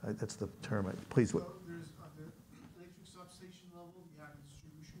that? That's the term. Please. So there's at the electric substation level, you have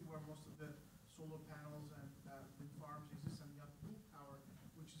distribution where most of the solar panels and wind farms exist, and you have bulk power,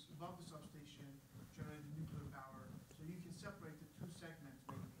 which is above the substation, generating nuclear power. So you can separate the two segments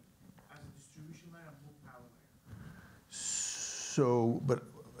maybe as a distribution layer and bulk power layer. So, but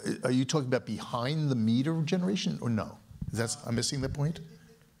are you talking about behind the meter generation, or no? I'm missing the point?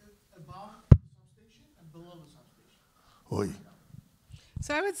 Above the substation and below the substation. Oy.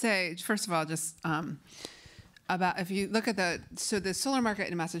 So I would say, first of all, just about if you look at the solar market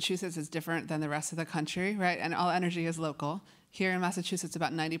in Massachusetts is different than the rest of the country, right? And all energy is local. Here in Massachusetts,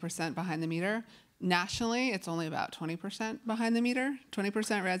 about 90% behind the meter. Nationally, it's only about 20% behind the meter, 20%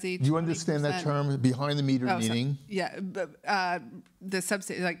 resi. Do you understand that term, behind the meter meaning? Yeah, but the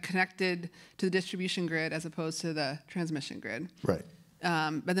substation, like connected to the distribution grid as opposed to the transmission grid. Right.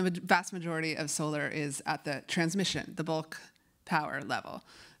 But the vast majority of solar is at the transmission, the bulk power level.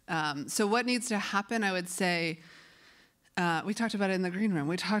 So what needs to happen, I would say, we talked about it in the green room.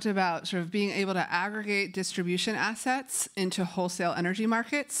 We talked about sort of being able to aggregate distribution assets into wholesale energy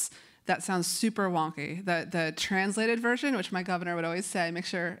markets. That sounds super wonky. The translated version, which my governor would always say, make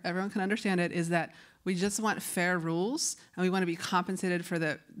sure everyone can understand it, is that we just want fair rules, and we want to be compensated for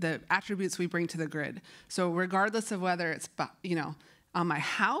the attributes we bring to the grid. So regardless of whether it's on my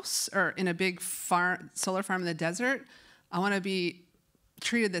house or in a big solar farm in the desert, I want to be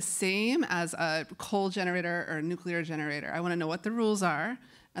treated the same as a coal generator or a nuclear generator. I want to know what the rules are,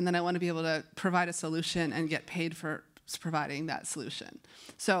 and then I want to be able to provide a solution and get paid for providing that solution.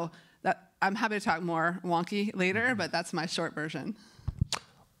 So I'm happy to talk more wonky later, but that's my short version.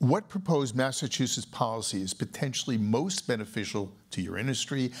 What proposed Massachusetts policy is potentially most beneficial to your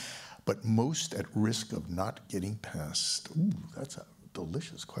industry, but most at risk of not getting passed? Ooh, that's a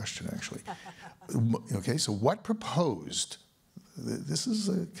delicious question, actually. Okay, so what proposed, this is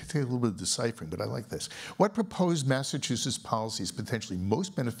take a little bit of deciphering, but I like this. What proposed Massachusetts policy is potentially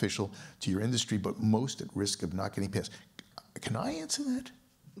most beneficial to your industry, but most at risk of not getting passed? Can I answer that?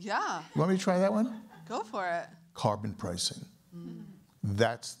 Yeah. You want me to try that one? Go for it. Carbon pricing.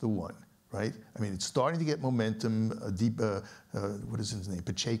 That's the one, right? I mean, it's starting to get momentum. What is his name?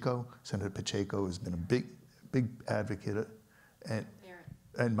 Pacheco, Senator Pacheco has been a big advocate,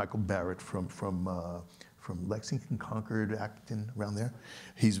 and Michael Barrett from Lexington, Concord, Acton, around there.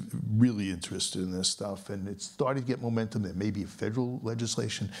 He's really interested in this stuff, and it's starting to get momentum. There may be a federal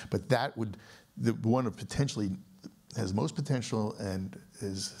legislation, but that would, the one of potentially has most potential and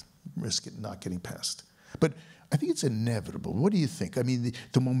is risking not getting passed. But I think it's inevitable. What do you think? I mean,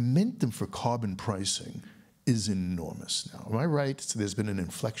 the momentum for carbon pricing is enormous now. Am I right? So there's been an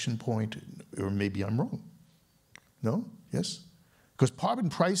inflection point, or maybe I'm wrong. No? Yes? Because carbon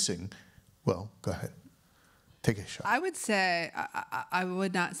pricing, well, go ahead. Take a shot. I would say, I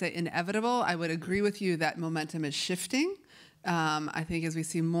would not say inevitable. I would agree with you that momentum is shifting. I think as we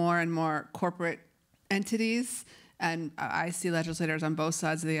see more and more corporate entities, and I see legislators on both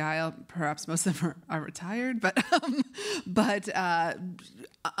sides of the aisle, perhaps most of them are retired, but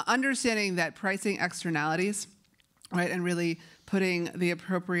understanding that pricing externalities, right, and really putting the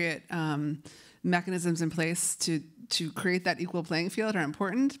appropriate mechanisms in place to create that equal playing field are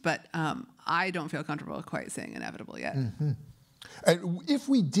important, but I don't feel comfortable quite saying inevitable yet. Mm-hmm. And if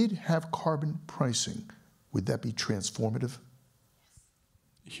we did have carbon pricing, would that be transformative?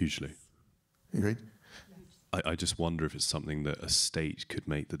 Hugely. You right? I just wonder if it's something that a state could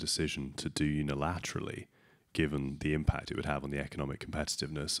make the decision to do unilaterally, given the impact it would have on the economic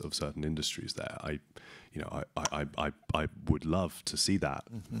competitiveness of certain industries there. I would love to see that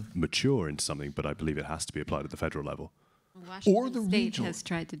mature into something, but I believe it has to be applied at the federal level. Washington State has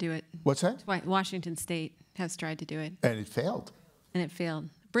tried to do it. What's that? Washington State has tried to do it. And it failed.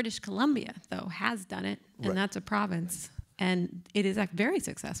 British Columbia, though, has done it, and that's a province, and it is very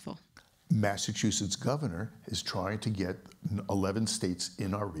successful. Massachusetts governor is trying to get 11 states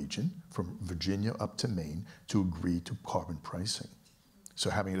in our region, from Virginia up to Maine, to agree to carbon pricing. So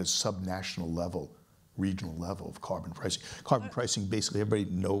having it at a subnational level, regional level of carbon pricing. Carbon pricing, basically,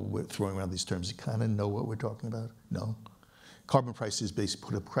 everybody know we're throwing around these terms. You kind of know what we're talking about? No? Carbon price is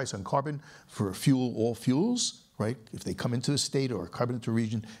basically put a price on carbon for fuel, all fuels, right? If they come into the state or carbon into a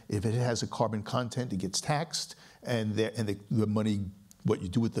region, if it has a carbon content, it gets taxed, and the money, what you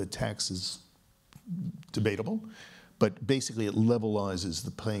do with the tax is debatable, but basically it levelizes the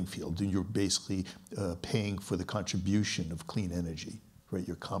playing field, and you're basically paying for the contribution of clean energy, right?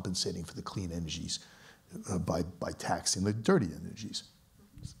 You're compensating for the clean energies by taxing the dirty energies.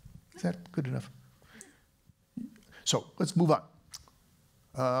 Is that good enough? So let's move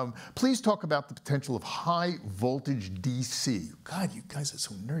on. Please talk about the potential of high voltage DC. God, you guys are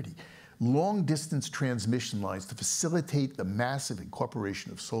so nerdy. Long-distance transmission lines to facilitate the massive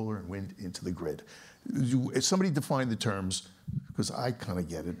incorporation of solar and wind into the grid. If somebody define the terms, because I kind of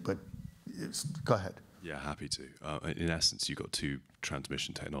get it, but go ahead. Yeah, happy to. In essence, you've got two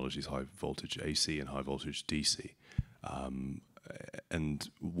transmission technologies, high voltage AC and high voltage DC. And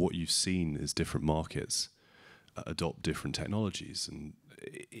what you've seen is different markets adopt different technologies. And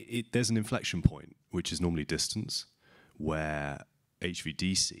there's an inflection point, which is normally distance, where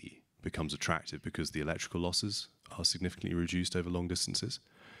HVDC becomes attractive because the electrical losses are significantly reduced over long distances.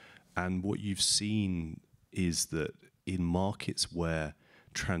 And what you've seen is that in markets where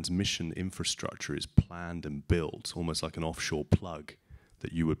transmission infrastructure is planned and built, almost like an offshore plug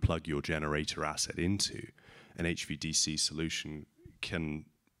that you would plug your generator asset into, an HVDC solution can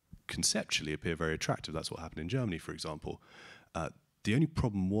conceptually appear very attractive. That's what happened in Germany, for example. The only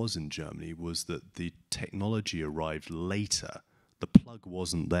problem was in Germany was that the technology arrived later. The plug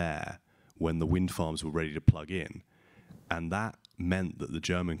wasn't there when the wind farms were ready to plug in. And that meant that the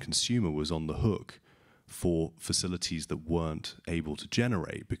German consumer was on the hook for facilities that weren't able to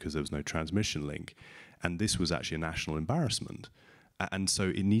generate because there was no transmission link. And this was actually a national embarrassment. And so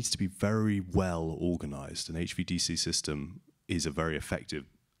it needs to be very well organized. An HVDC system is a very effective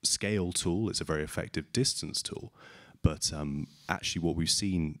scale tool. It's a very effective distance tool. But actually what we've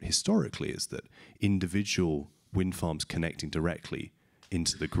seen historically is that individual wind farms connecting directly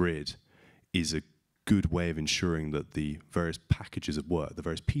into the grid is a good way of ensuring that the various packages of work, the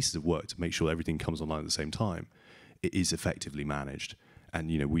various pieces of work to make sure everything comes online at the same time, it is effectively managed. And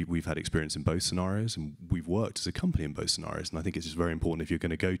we've had experience in both scenarios, and we've worked as a company in both scenarios. And I think it's just very important, if you're going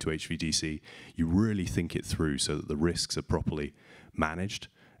to go to HVDC, you really think it through so that the risks are properly managed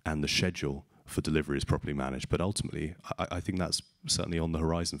and the schedule for delivery is properly managed. But ultimately, I think that's certainly on the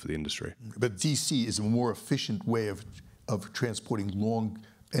horizon for the industry. But DC is a more efficient way of transporting long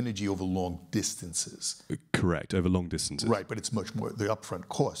energy over long distances. Correct, over long distances. Right, but it's much more, the upfront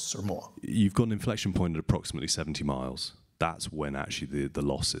costs are more. You've got an inflection point at approximately 70 miles that's when actually the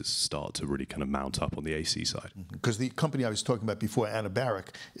losses start to really kind of mount up on the AC side. Because the company I was talking about before, Anna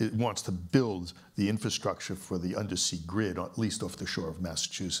Barrick, it wants to build the infrastructure for the undersea grid, at least off the shore of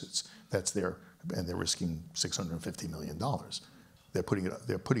Massachusetts. That's their, and they're risking $650 million. They're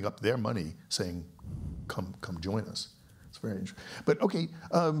putting up their money, saying, "Come join us." It's very interesting. But okay,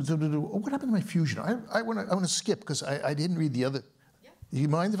 what happened to my fusion? I want to skip because I didn't read the other. Yeah. Do you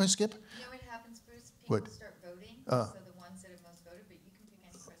mind if I skip? You know what happens, Bruce? People start voting. So the ones that have most voted, but you can pick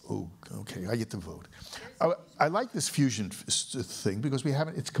any question. Oh, okay. I get to vote. I like this fusion thing because we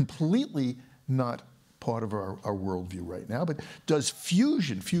haven't. It's completely not part of our worldview right now. But does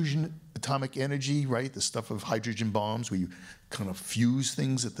fusion atomic energy, right? The stuff of hydrogen bombs, where you kind of fuse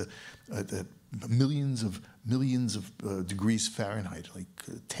things at the millions of degrees Fahrenheit, like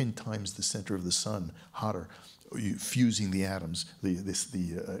 10 times the center of the sun, hotter, fusing the atoms,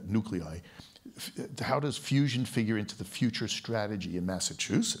 the nuclei. How does fusion figure into the future strategy in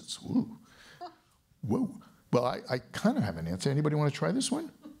Massachusetts? Ooh. Whoa. Well, I kind of have an answer. Anybody want to try this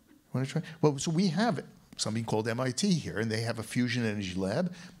one? Want to try? Well, so we have something called MIT here, and they have a fusion energy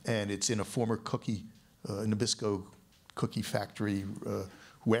lab, and it's in a former Nabisco cookie factory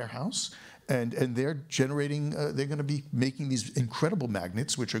warehouse, and they're generating. They're going to be making these incredible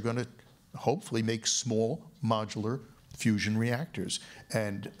magnets, which are going to hopefully make small modular fusion reactors.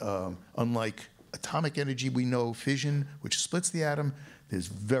 And unlike atomic energy, we know fission, which splits the atom, there's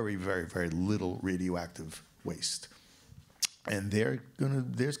very, very, very little radioactive waste. And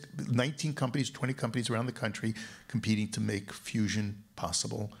there's 19 companies, 20 companies around the country competing to make fusion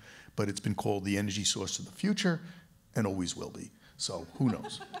possible. But it's been called the energy source of the future and always will be. So who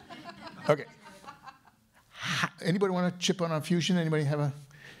knows? Okay. Anybody want to chip on fusion? Anybody have a?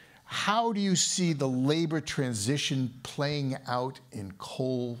 How do you see the labor transition playing out in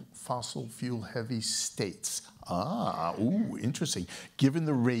coal, fossil fuel heavy states? Interesting. Given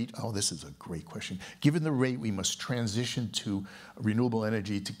the rate, this is a great question. Given the rate we must transition to renewable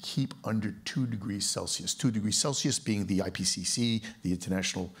energy to keep under 2 degrees Celsius. 2 degrees Celsius being the IPCC, the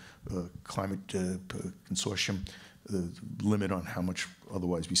International Climate Consortium, the limit on how much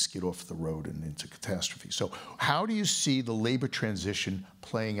otherwise we skid off the road and into catastrophe. So how do you see the labor transition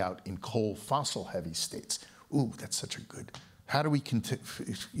playing out in coal, fossil heavy states? Ooh, that's such a good. How do we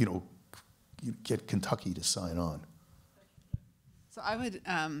get Kentucky to sign on? So I would,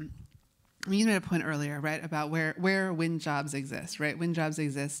 you made a point earlier, right, about where wind jobs exist, right? Wind jobs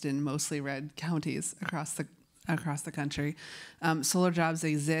exist in mostly red counties across the country. Solar jobs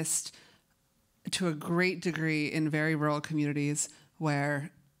exist to a great degree in very rural communities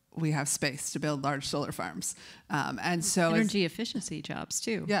where we have space to build large solar farms. And so energy efficiency jobs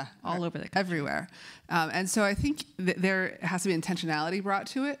too. Yeah. All over the country. Everywhere. And so I think there has to be intentionality brought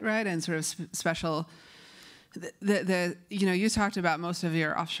to it, right? And sort of special, you talked about most of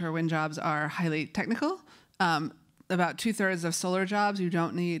your offshore wind jobs are highly technical. About 2/3 of solar jobs, you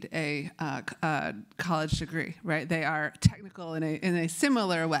don't need a college degree, right? They are technical in a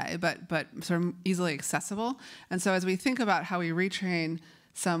similar way, but sort of easily accessible. And so as we think about how we retrain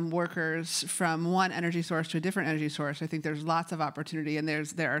some workers from one energy source to a different energy source, I think there's lots of opportunity, and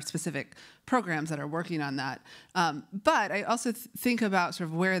there are specific programs that are working on that. But I also think about sort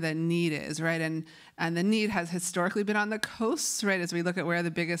of where the need is, right? And the need has historically been on the coasts, right? As we look at where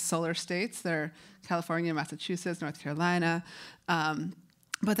the biggest solar states, they're California, Massachusetts, North Carolina.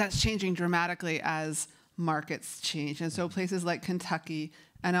 But that's changing dramatically as markets change. And so places like Kentucky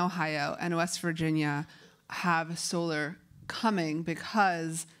and Ohio and West Virginia have solar coming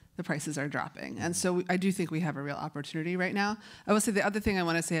because the prices are dropping. And so I do think we have a real opportunity right now. I will say the other thing I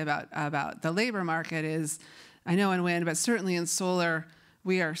want to say about the labor market is, I know in wind, but certainly in solar,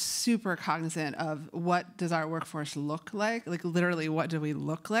 we are super cognizant of what does our workforce look like literally what do we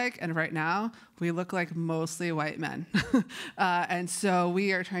look like? And right now, we look like mostly white men. And so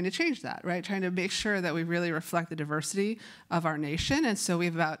we are trying to change that, right? Trying to make sure that we really reflect the diversity of our nation. And so we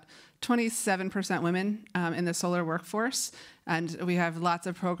have about 27% women in the solar workforce, and we have lots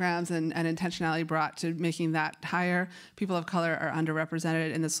of programs and intentionality brought to making that higher. People of color are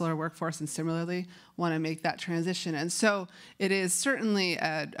underrepresented in the solar workforce and similarly want to make that transition. And so it is certainly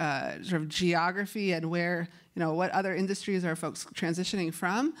a sort of geography and where, what other industries are folks transitioning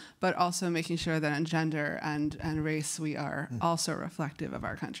from, but also making sure that on gender and race we are also reflective of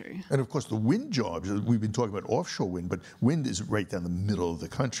our country. And of course the wind jobs, we've been talking about offshore wind, but wind is right down the middle of the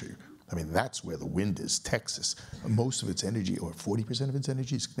country. I mean, that's where the wind is, Texas. Most of its energy, or 40% of its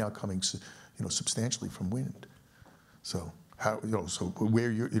energy, is now coming, substantially from wind. So how,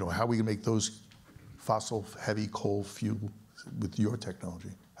 where how are we gonna make those fossil heavy coal fuel with your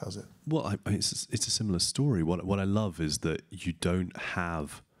technology? How's it? Well, I mean, it's a similar story. What I love is that you don't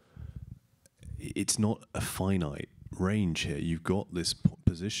have. It's not a finite range here. You've got this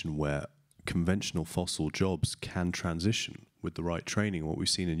position where conventional fossil jobs can transition with the right training. What we've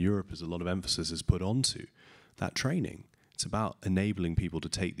seen in Europe is a lot of emphasis is put onto that training. It's about enabling people to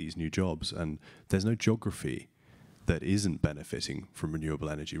take these new jobs, and there's no geography that isn't benefiting from renewable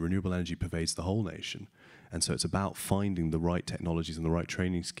energy. Renewable energy pervades the whole nation, and so it's about finding the right technologies and the right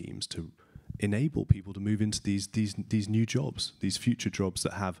training schemes to enable people to move into these new jobs, these future jobs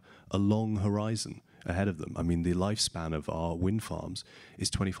that have a long horizon ahead of them. I mean, the lifespan of our wind farms is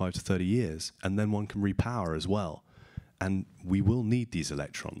 25 to 30 years, and then one can repower as well. And we will need these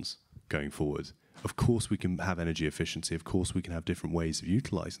electrons going forward. Of course we can have energy efficiency, of course we can have different ways of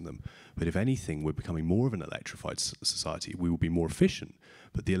utilizing them, but if anything, we're becoming more of an electrified society. We will be more efficient,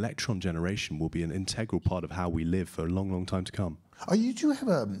 but the electron generation will be an integral part of how we live for a long, long time to come.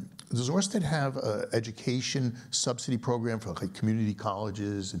 Does Orsted have an education subsidy program for like community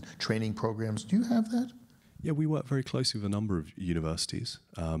colleges and training programs? Do you have that? Yeah, we work very closely with a number of universities,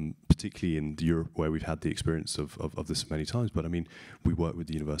 particularly in Europe, where we've had the experience of this many times. But I mean, we work with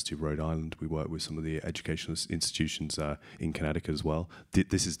the University of Rhode Island. We work with some of the educational institutions in Connecticut as well.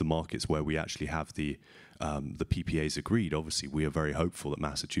 This is the markets where we actually have the PPAs agreed. Obviously, we are very hopeful that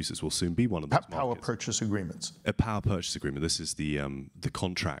Massachusetts will soon be one of those Power purchase agreements. A power purchase agreement. This is the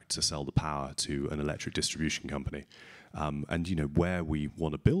contract to sell the power to an electric distribution company. And where we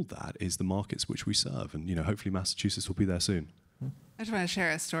want to build that is the markets which we serve, and hopefully Massachusetts will be there soon. I just want to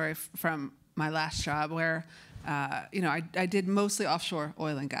share a story from my last job where I did mostly offshore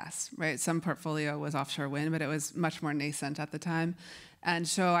oil and gas, right? Some portfolio was offshore wind, but it was much more nascent at the time. And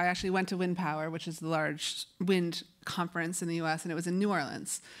so I actually went to Wind Power, which is the large wind conference in the US, and it was in New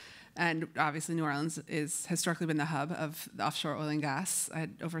Orleans. And obviously New Orleans has historically been the hub of the offshore oil and gas. I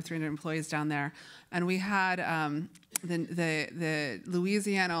had over 300 employees down there. And we had the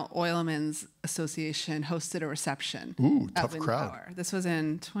Louisiana Oilmen's Association hosted a reception. Ooh, at tough Wind crowd. Power. This was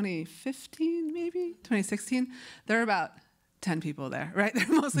in 2015, maybe 2016. There were about 10 people there, right? They're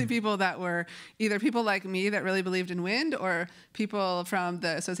mostly people that were either people like me that really believed in wind, or people from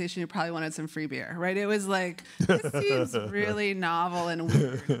the association who probably wanted some free beer, right? It was like, this seems really novel and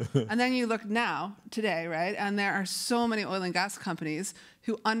weird. And then you look now, today, right? And there are so many oil and gas companies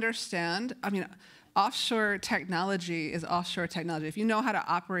who understand, offshore technology is offshore technology. If you know how to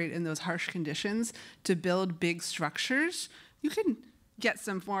operate in those harsh conditions to build big structures, you can get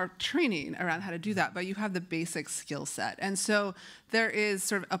some more training around how to do that, but you have the basic skill set. And so there is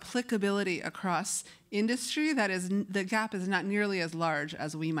sort of applicability across industry that is, the gap is not nearly as large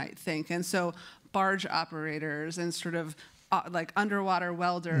as we might think. And so barge operators and sort of like underwater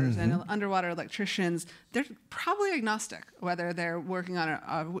welders and underwater electricians, they're probably agnostic whether they're working on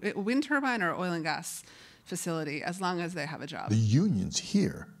a wind turbine or oil and gas facility, as long as they have a job. The unions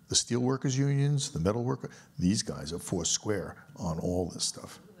here, the steel workers unions, the metal worker, these guys are four square on all this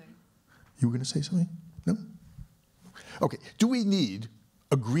stuff. You were going to say something? No? Okay. Do we need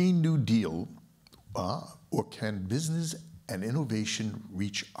a Green New Deal, or can business and innovation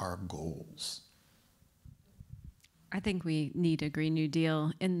reach our goals? I think we need a Green New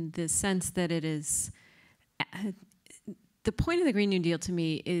Deal in the sense that it is, the point of the Green New Deal to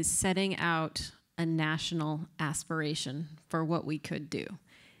me is setting out a national aspiration for what we could do.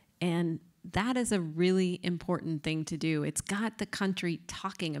 And that is a really important thing to do. It's got the country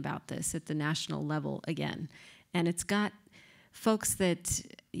talking about this at the national level again. And it's got folks that,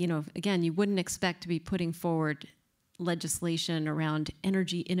 again, you wouldn't expect to be putting forward legislation around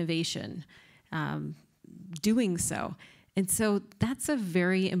energy innovation, doing so. And so that's a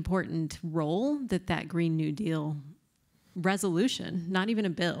very important role that Green New Deal resolution, not even a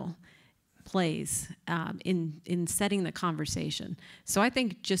bill, plays in setting the conversation. So I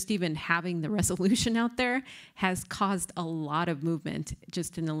think just even having the resolution out there has caused a lot of movement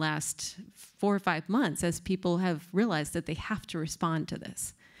just in the last 4 or 5 months as people have realized that they have to respond to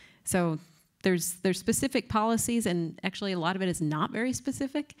this. So there's specific policies, and actually a lot of it is not very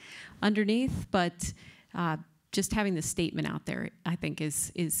specific underneath, but just having the statement out there, I think,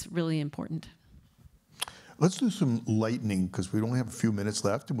 is really important. Let's do some lightning, because we only have a few minutes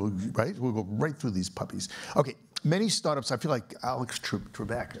left, and we'll go right through these puppies. Okay, many startups, I feel like Alex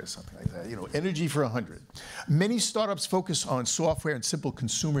Trebek or something like that, energy for 100. Many startups focus on software and simple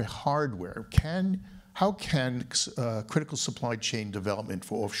consumer hardware. How can critical supply chain development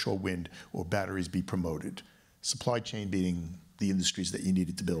for offshore wind or batteries be promoted? Supply chain being the industries that you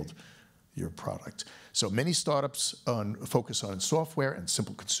needed to build your product. So many startups focus on software and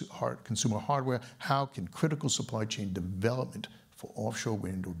simple consumer hardware. How can critical supply chain development for offshore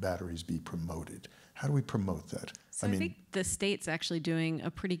wind or batteries be promoted? How do we promote that? So I think the state's actually doing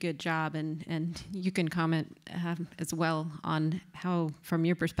a pretty good job, and you can comment as well on how, from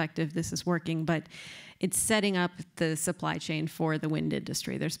your perspective, this is working, but it's setting up the supply chain for the wind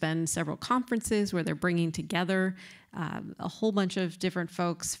industry. There's been several conferences where they're bringing together a whole bunch of different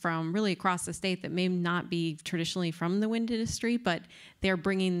folks from really across the state that may not be traditionally from the wind industry, but they're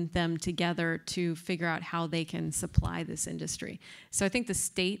bringing them together to figure out how they can supply this industry. So I think the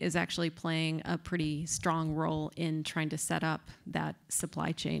state is actually playing a pretty strong role in trying to set up that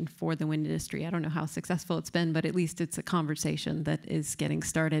supply chain for the wind industry. I don't know how successful it's been, but at least it's a conversation that is getting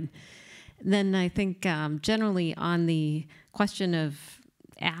started. Then I think generally on the question of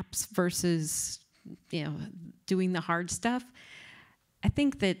apps versus doing the hard stuff, I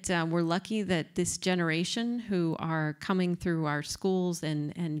think that we're lucky that this generation who are coming through our schools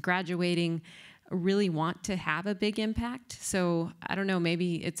and graduating really want to have a big impact. So I don't know,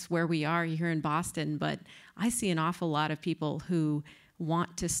 maybe it's where we are here in Boston, but I see an awful lot of people who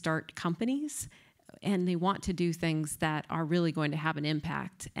want to start companies and they want to do things that are really going to have an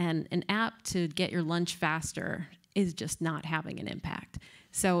impact. And an app to get your lunch faster is just not having an impact.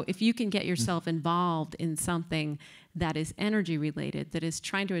 So if you can get yourself involved in something that is energy related, that is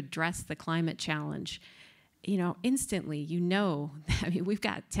trying to address the climate challenge, instantly, I mean, we've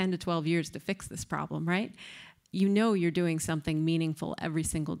got 10 to 12 years to fix this problem, right? You're doing something meaningful every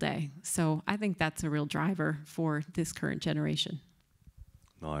single day. So I think that's a real driver for this current generation.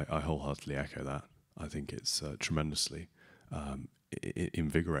 No, I wholeheartedly echo that. I think it's tremendously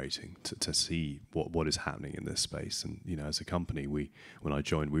invigorating to see what is happening in this space. And as a company, when I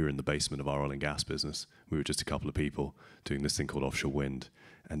joined, we were in the basement of our oil and gas business. We were just a couple of people doing this thing called offshore wind.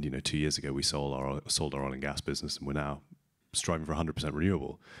 And 2 years ago, we sold our oil and gas business, and we're now striving for 100%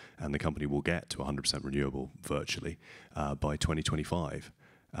 renewable. And the company will get to 100% renewable virtually by 2025.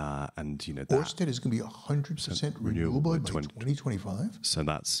 Orsted is going to be 100% renewable by 2025? So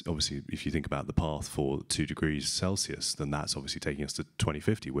that's obviously, if you think about the path for 2 degrees Celsius, then that's obviously taking us to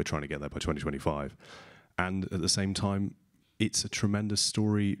 2050. We're trying to get there by 2025. And at the same time, it's a tremendous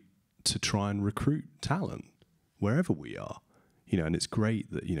story to try and recruit talent wherever we are. And it's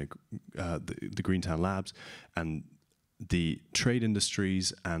great that, the Greentown labs and the trade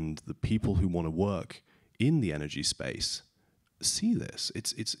industries and the people who want to work in the energy space see this.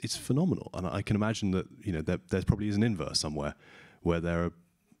 It's phenomenal, and I can imagine that there probably is an inverse somewhere where there are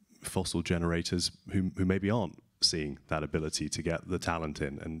fossil generators who maybe aren't seeing that ability to get the talent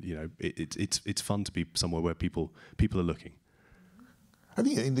in, and it's fun to be somewhere where people are looking. I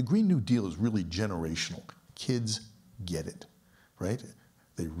think the Green New Deal is really generational. Kids get it, right?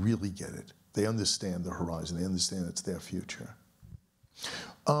 They really get it. They understand the horizon. They understand it's their future.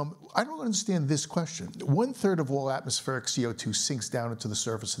 I don't understand this question. 1/3 of all atmospheric CO2 sinks down into the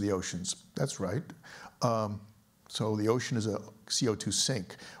surface of the oceans. That's right. So the ocean is a CO2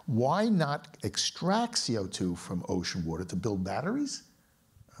 sink. Why not extract CO2 from ocean water to build batteries?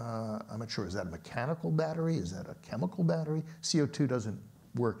 I'm not sure. Is that a mechanical battery? Is that a chemical battery? CO2 doesn't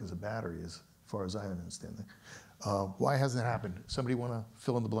work as a battery, as far as I understand it. Why hasn't it happened? Somebody want to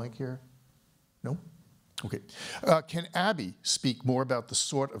fill in the blank here? No? Okay. Can Abby speak more about the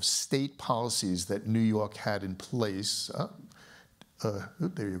sort of state policies that New York had in place,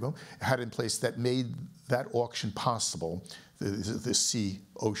 there you go, had in place that made that auction possible, the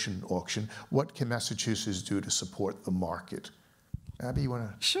sea-ocean auction? What can Massachusetts do to support the market? Abby, you want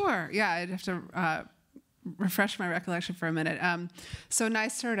to? Sure. Yeah, I'd have to refresh my recollection for a minute. So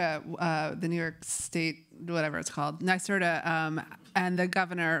NYSERDA, the New York State, whatever it's called, NYSERDA and the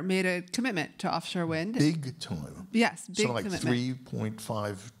governor made a commitment to offshore wind. Big time. Yes, big commitment. So like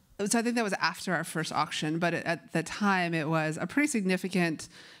 3.5. So I think that was after our first auction, but at the time it was a pretty significant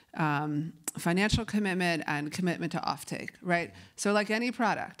financial commitment and commitment to offtake, right? So like any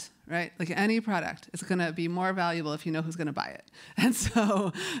product, right? Like any product, it's going to be more valuable if you know who's going to buy it. And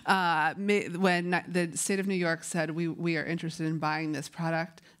so when the state of New York said we are interested in buying this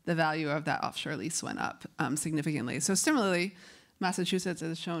product, the value of that offshore lease went up significantly. So similarly, Massachusetts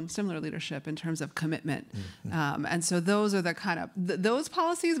has shown similar leadership in terms of commitment. Mm-hmm. And so those are the kind of, those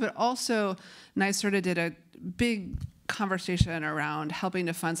policies, but also NYSERDA did a big conversation around helping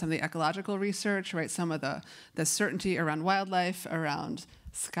to fund some of the ecological research, right? Some of the certainty around wildlife, around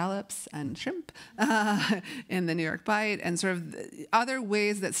scallops and shrimp in the New York Bight, and sort of other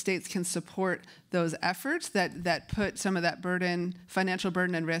ways that states can support those efforts that put some of that burden, financial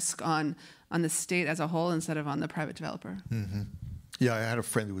burden and risk on the state as a whole instead of on the private developer. Mm-hmm. Yeah, I had a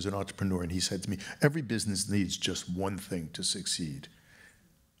friend who was an entrepreneur, and he said to me, every business needs just one thing to succeed: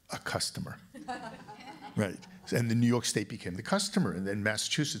 a customer. Right. And then New York State became the customer, and then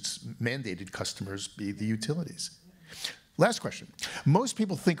Massachusetts mandated customers be the utilities. Last question. Most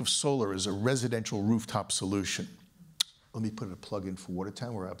people think of solar as a residential rooftop solution. Let me put a plug in for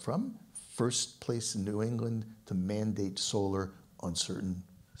Watertown, where I'm from. First place in New England to mandate solar on certain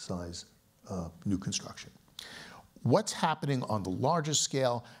size new construction. What's happening on the larger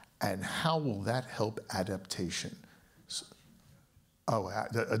scale, and how will that help adaptation?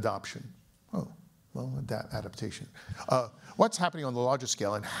 Adoption. Oh, well, adaptation. What's happening on the larger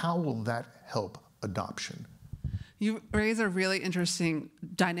scale, and how will that help adoption? You raise a really interesting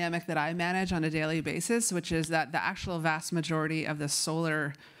dynamic that I manage on a daily basis, which is that the actual vast majority of the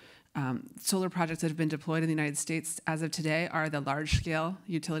solar projects that have been deployed in the United States as of today are the large-scale,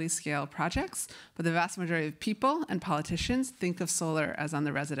 utility-scale projects, but the vast majority of people and politicians think of solar as on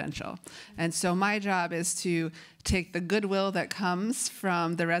the residential. And so my job is to take the goodwill that comes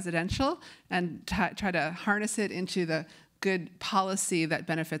from the residential and try to harness it into the good policy that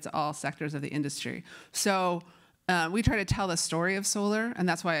benefits all sectors of the industry. So we try to tell the story of solar, and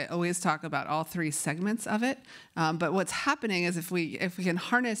that's why I always talk about all three segments of it. But what's happening is if we can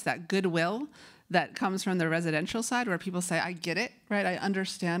harness that goodwill that comes from the residential side, where people say, I get it, right? I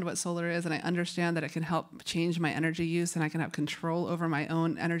understand what solar is, and I understand that it can help change my energy use, and I can have control over my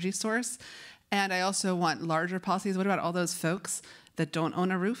own energy source. And I also want larger policies. What about all those folks that don't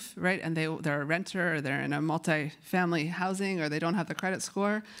own a roof, right? And they're a renter, or they're in a multi-family housing, or they don't have the credit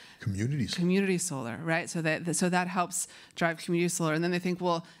score. Community solar, right? So that helps drive community solar. And then they think,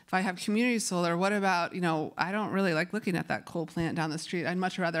 well, if I have community solar, what about, I don't really like looking at that coal plant down the street. I'd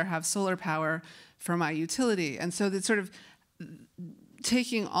much rather have solar power for my utility. And so it's sort of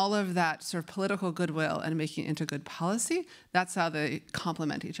taking all of that sort of political goodwill and making it into good policy. That's how they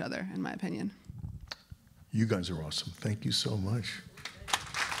complement each other, in my opinion. You guys are awesome. Thank you so much.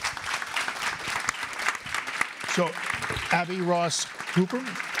 So, Abby Ross Cooper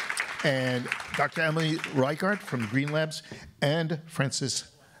and Dr. Emily Reichart from Green Labs, and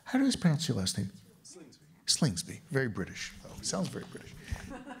Francis, how do you pronounce your last name? Slingsby. Very British. Oh, sounds very British.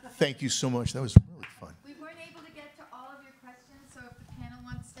 Thank you so much. That was really fun. We weren't able to get to all of your questions, so if the panel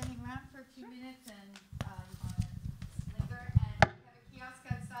wants to hang around for a few minutes and you want to linger, and we have a kiosk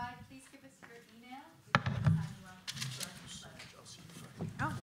outside, please give us your email.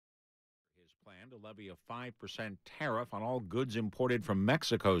 His plan to levy a 5% tariff on all goods imported from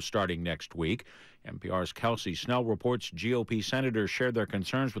Mexico starting next week. NPR's Kelsey Snell reports GOP senators shared their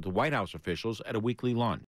concerns with the White House officials at a weekly lunch.